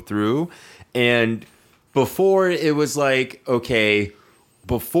well go through. And before it was like, okay,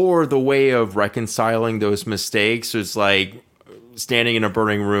 before the way of reconciling those mistakes was like standing in a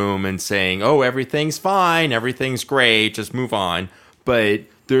burning room and saying, oh, everything's fine, everything's great, just move on. But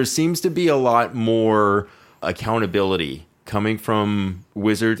there seems to be a lot more accountability coming from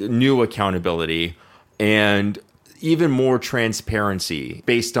Wizards, new accountability, and even more transparency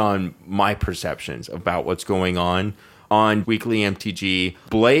based on my perceptions about what's going on Weekly MTG.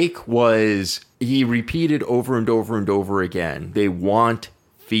 Blake he repeated over and over and over again, they want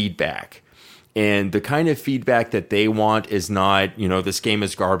feedback. And the kind of feedback that they want is not, this game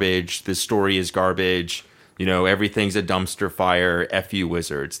is garbage, this story is garbage, everything's a dumpster fire, F you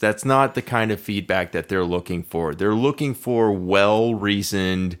Wizards. That's not the kind of feedback that they're looking for. They're looking for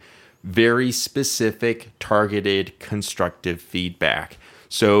well-reasoned, very specific, targeted, constructive feedback.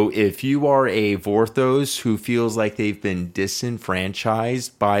 So if you are a Vorthos who feels like they've been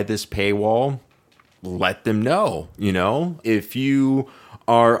disenfranchised by this paywall, let them know, If you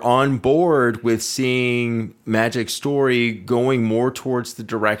are on board with seeing Magic Story going more towards the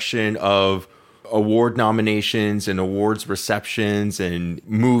direction of award nominations and awards receptions and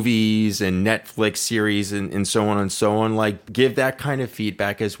movies and Netflix series and so on, like give that kind of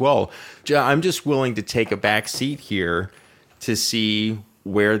feedback as well. I'm just willing to take a back seat here to see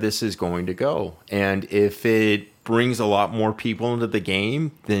where this is going to go. And if it brings a lot more people into the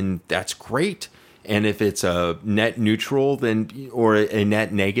game, then that's great. And if it's a net neutral or a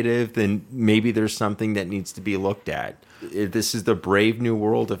net negative, then maybe there's something that needs to be looked at. This is the brave new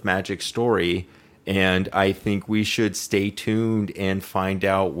world of Magic Story, and I think we should stay tuned and find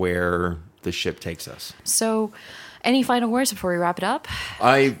out where the ship takes us. So, any final words before we wrap it up?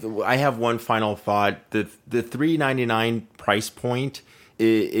 I have one final thought. The $3.99 price point,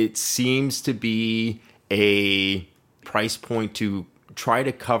 it seems to be a price point to try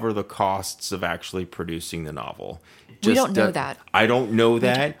to cover the costs of actually producing the novel. We don't know that. I don't know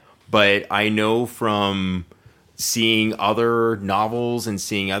that, but I know from seeing other novels and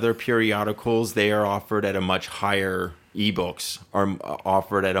seeing other periodicals, they are offered at a much higher, ebooks are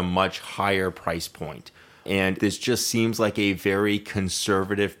offered at a much higher price point. And this just seems like a very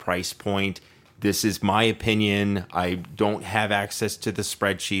conservative price point. This is my opinion. I don't have access to the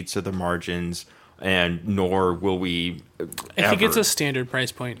spreadsheets or the margins, and nor will we I think it's a standard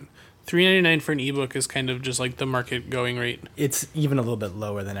price point. $3.99 for an ebook is kind of just like the market going rate. It's even a little bit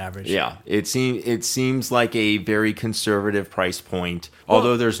lower than average. Yeah, it seems like a very conservative price point.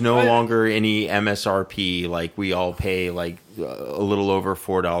 Although there's no longer any MSRP, like we all pay like a little over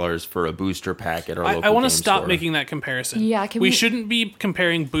 $4 for a booster pack at our local I want to game stop store. making that comparison. Yeah, we shouldn't be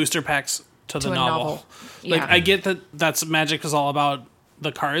comparing booster packs to the a novel. novel. Like Yeah. I get that that's Magic is all about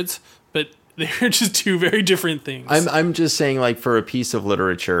the cards, but they're just two very different things. I'm just saying, like, for a piece of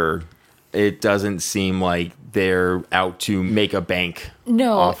literature, it doesn't seem like they're out to make a bank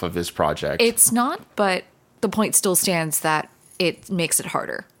off of this project. It's not, but the point still stands that it makes it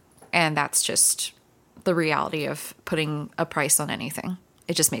harder. And that's just the reality of putting a price on anything.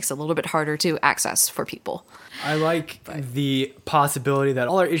 It just makes it a little bit harder to access for people. I like the possibility that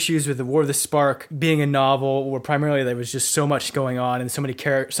all our issues with the War of the Spark being a novel were primarily there was just so much going on and so many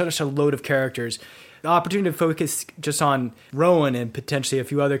such a load of characters. The opportunity to focus just on Rowan and potentially a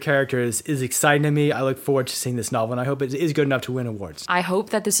few other characters is exciting to me. I look forward to seeing this novel, and I hope it is good enough to win awards. I hope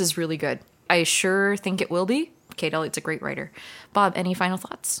that this is really good. I sure think it will be. Kate Elliott's a great writer. Bob, any final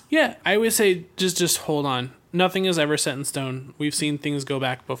thoughts? Yeah, I would say just hold on. Nothing is ever set in stone. We've seen things go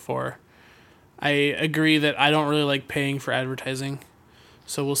back before. I agree that I don't really like paying for advertising,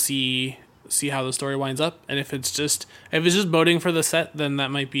 so we'll see how the story winds up. And if it's just boating for the set, then that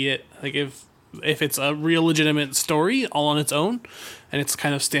might be it. Like if it's a real legitimate story all on its own, and it's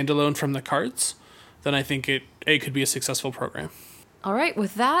kind of standalone from the cards, then I think it could be a successful program. All right,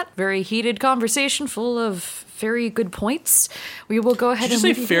 with that very heated conversation full of very good points, we will go ahead Did and you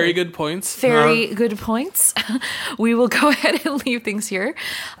leave say it very here. good points? Very good points. We will go ahead and leave things here.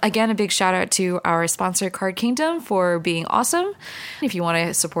 Again, a big shout out to our sponsor, Card Kingdom, for being awesome. If you want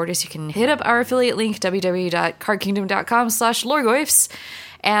to support us, you can hit up our affiliate link, www.cardkingdom.com/lorgoifs.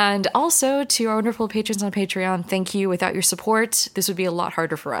 And also to our wonderful patrons on Patreon, thank you. Without your support, this would be a lot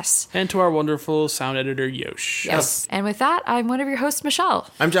harder for us. And to our wonderful sound editor, Yosh. Yes. And with that, I'm one of your hosts, Michelle.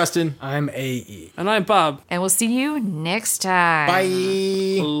 I'm Justin. I'm AE. And I'm Bob. And we'll see you next time. Bye.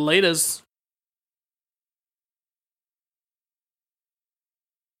 Laters.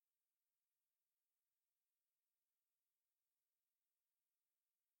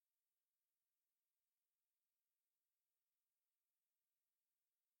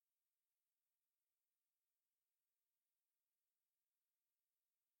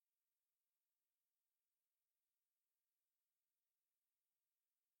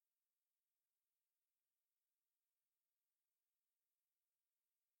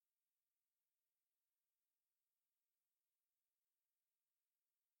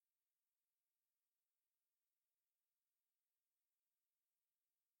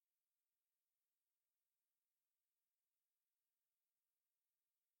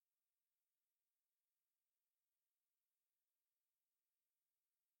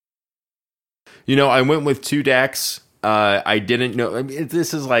 I went with 2 decks. I didn't know. I mean,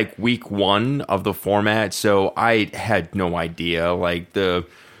 this is like week 1 of the format, so I had no idea. Like the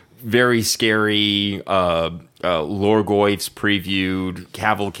very scary Lorgoiths previewed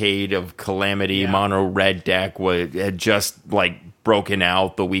Cavalcade of Calamity mono red deck had just like broken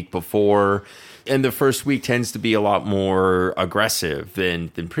out the week before. And the first week tends to be a lot more aggressive than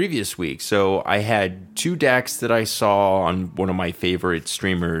previous weeks. So I had 2 decks that I saw on one of my favorite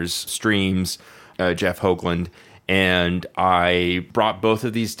streams, Jeff Hoagland. And I brought both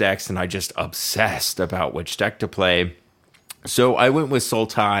of these decks, and I just obsessed about which deck to play. So I went with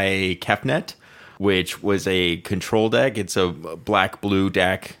Sultai Kefnet, which was a control deck. It's a black-blue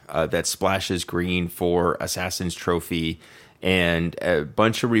deck that splashes green for Assassin's Trophy, and a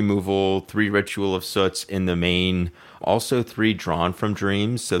bunch of removal, 3 Ritual of Soots in the main, also 3 Drawn from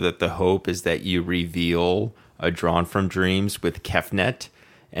Dreams, so that the hope is that you reveal a Drawn from Dreams with Kefnet,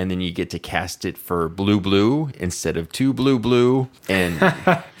 and then you get to cast it for blue instead of 2 blue, and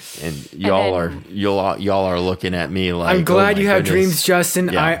y'all are looking at me like, I'm glad you have goodness. dreams,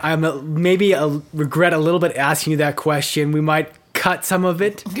 Justin. Yeah. I regret a little bit asking you that question. We might cut some of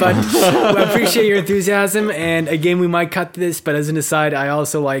it, but I appreciate your enthusiasm. And again, we might cut this, but as an aside, I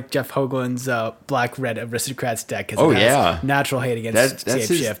also like Jeff Hoagland's black-red Aristocrats deck because it has natural hate against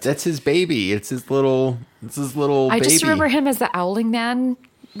Shapeshift. That's his baby. It's his little baby. I just remember him as the Owling Man.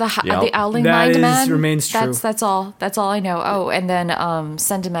 The Owling That Mind Man. remains true. That's all I know. Oh, and then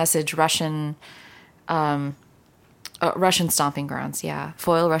Send a Message, Russian Stomping Grounds. Yeah,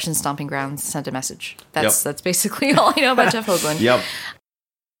 foil Russian Stomping Grounds. Sent a Message. That's basically all I know about Jeff Hoagland. Yep.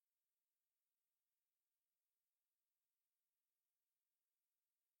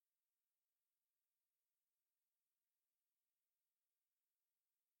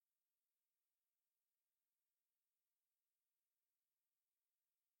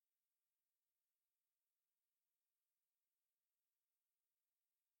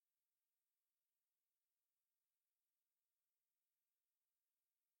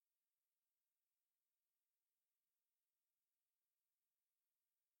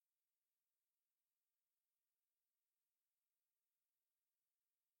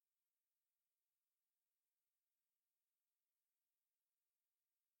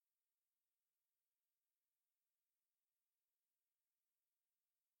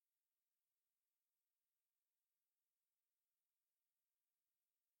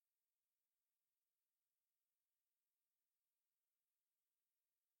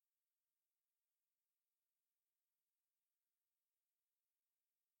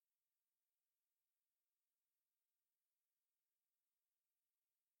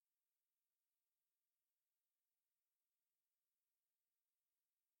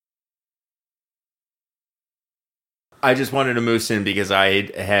 I just wanted to moose in because I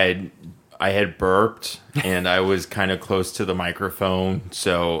had burped and I was kind of close to the microphone,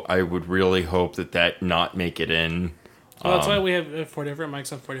 so I would really hope that not make it in Well, that's why we have 4 different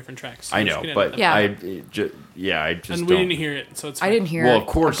mics on 4 different tracks. I know, Just but Yeah. I just and we don't. didn't hear it, so it's fine. I didn't hear. Well, it. of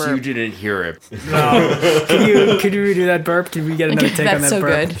course A you burp. didn't hear it. Could you redo that burp? Can we get another take on That's that so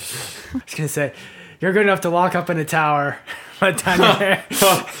burp? good. I was gonna say, you're good enough to lock up in a tower. Let down your hair.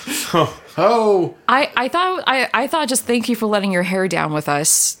 Oh, I thought just thank you for letting your hair down with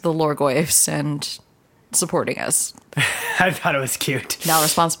us, the Lorgoyfs, and supporting us. I thought it was cute. Not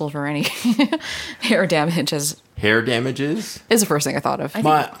responsible for any hair damage is hair damages. the first thing I thought of.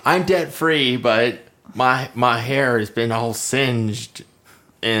 I'm debt free, but my hair has been all singed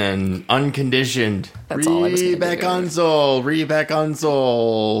and unconditioned. That's all I was gonna do. Rebeconsol.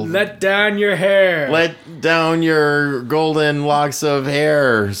 Let down your hair. Let down your golden locks of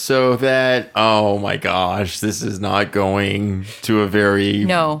hair so that, oh my gosh, this is not going to a very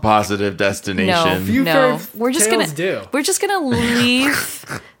No. positive destination. Few No, fairy we're just tales gonna do. we're just gonna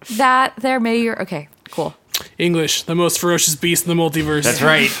leave that there. May your okay, cool. English, the most ferocious beast in the multiverse. That's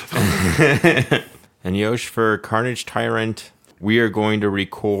right. And Yosh, for Carnage Tyrant, we are going to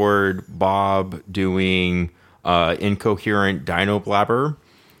record Bob doing incoherent Dino Blabber.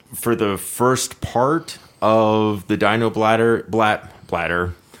 For the first part of the Dino Bladder,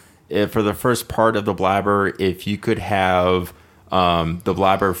 for the first part of the Blabber, if you could have the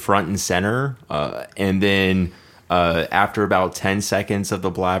Blabber front and center, and then after about 10 seconds of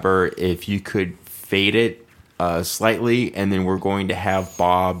the Blabber, if you could fade it slightly, and then we're going to have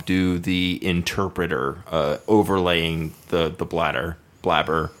Bob do the interpreter, overlaying the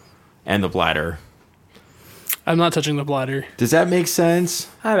blabber, and the bladder. I'm not touching the bladder. Does that make sense?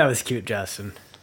 Ah, that was cute, Justin.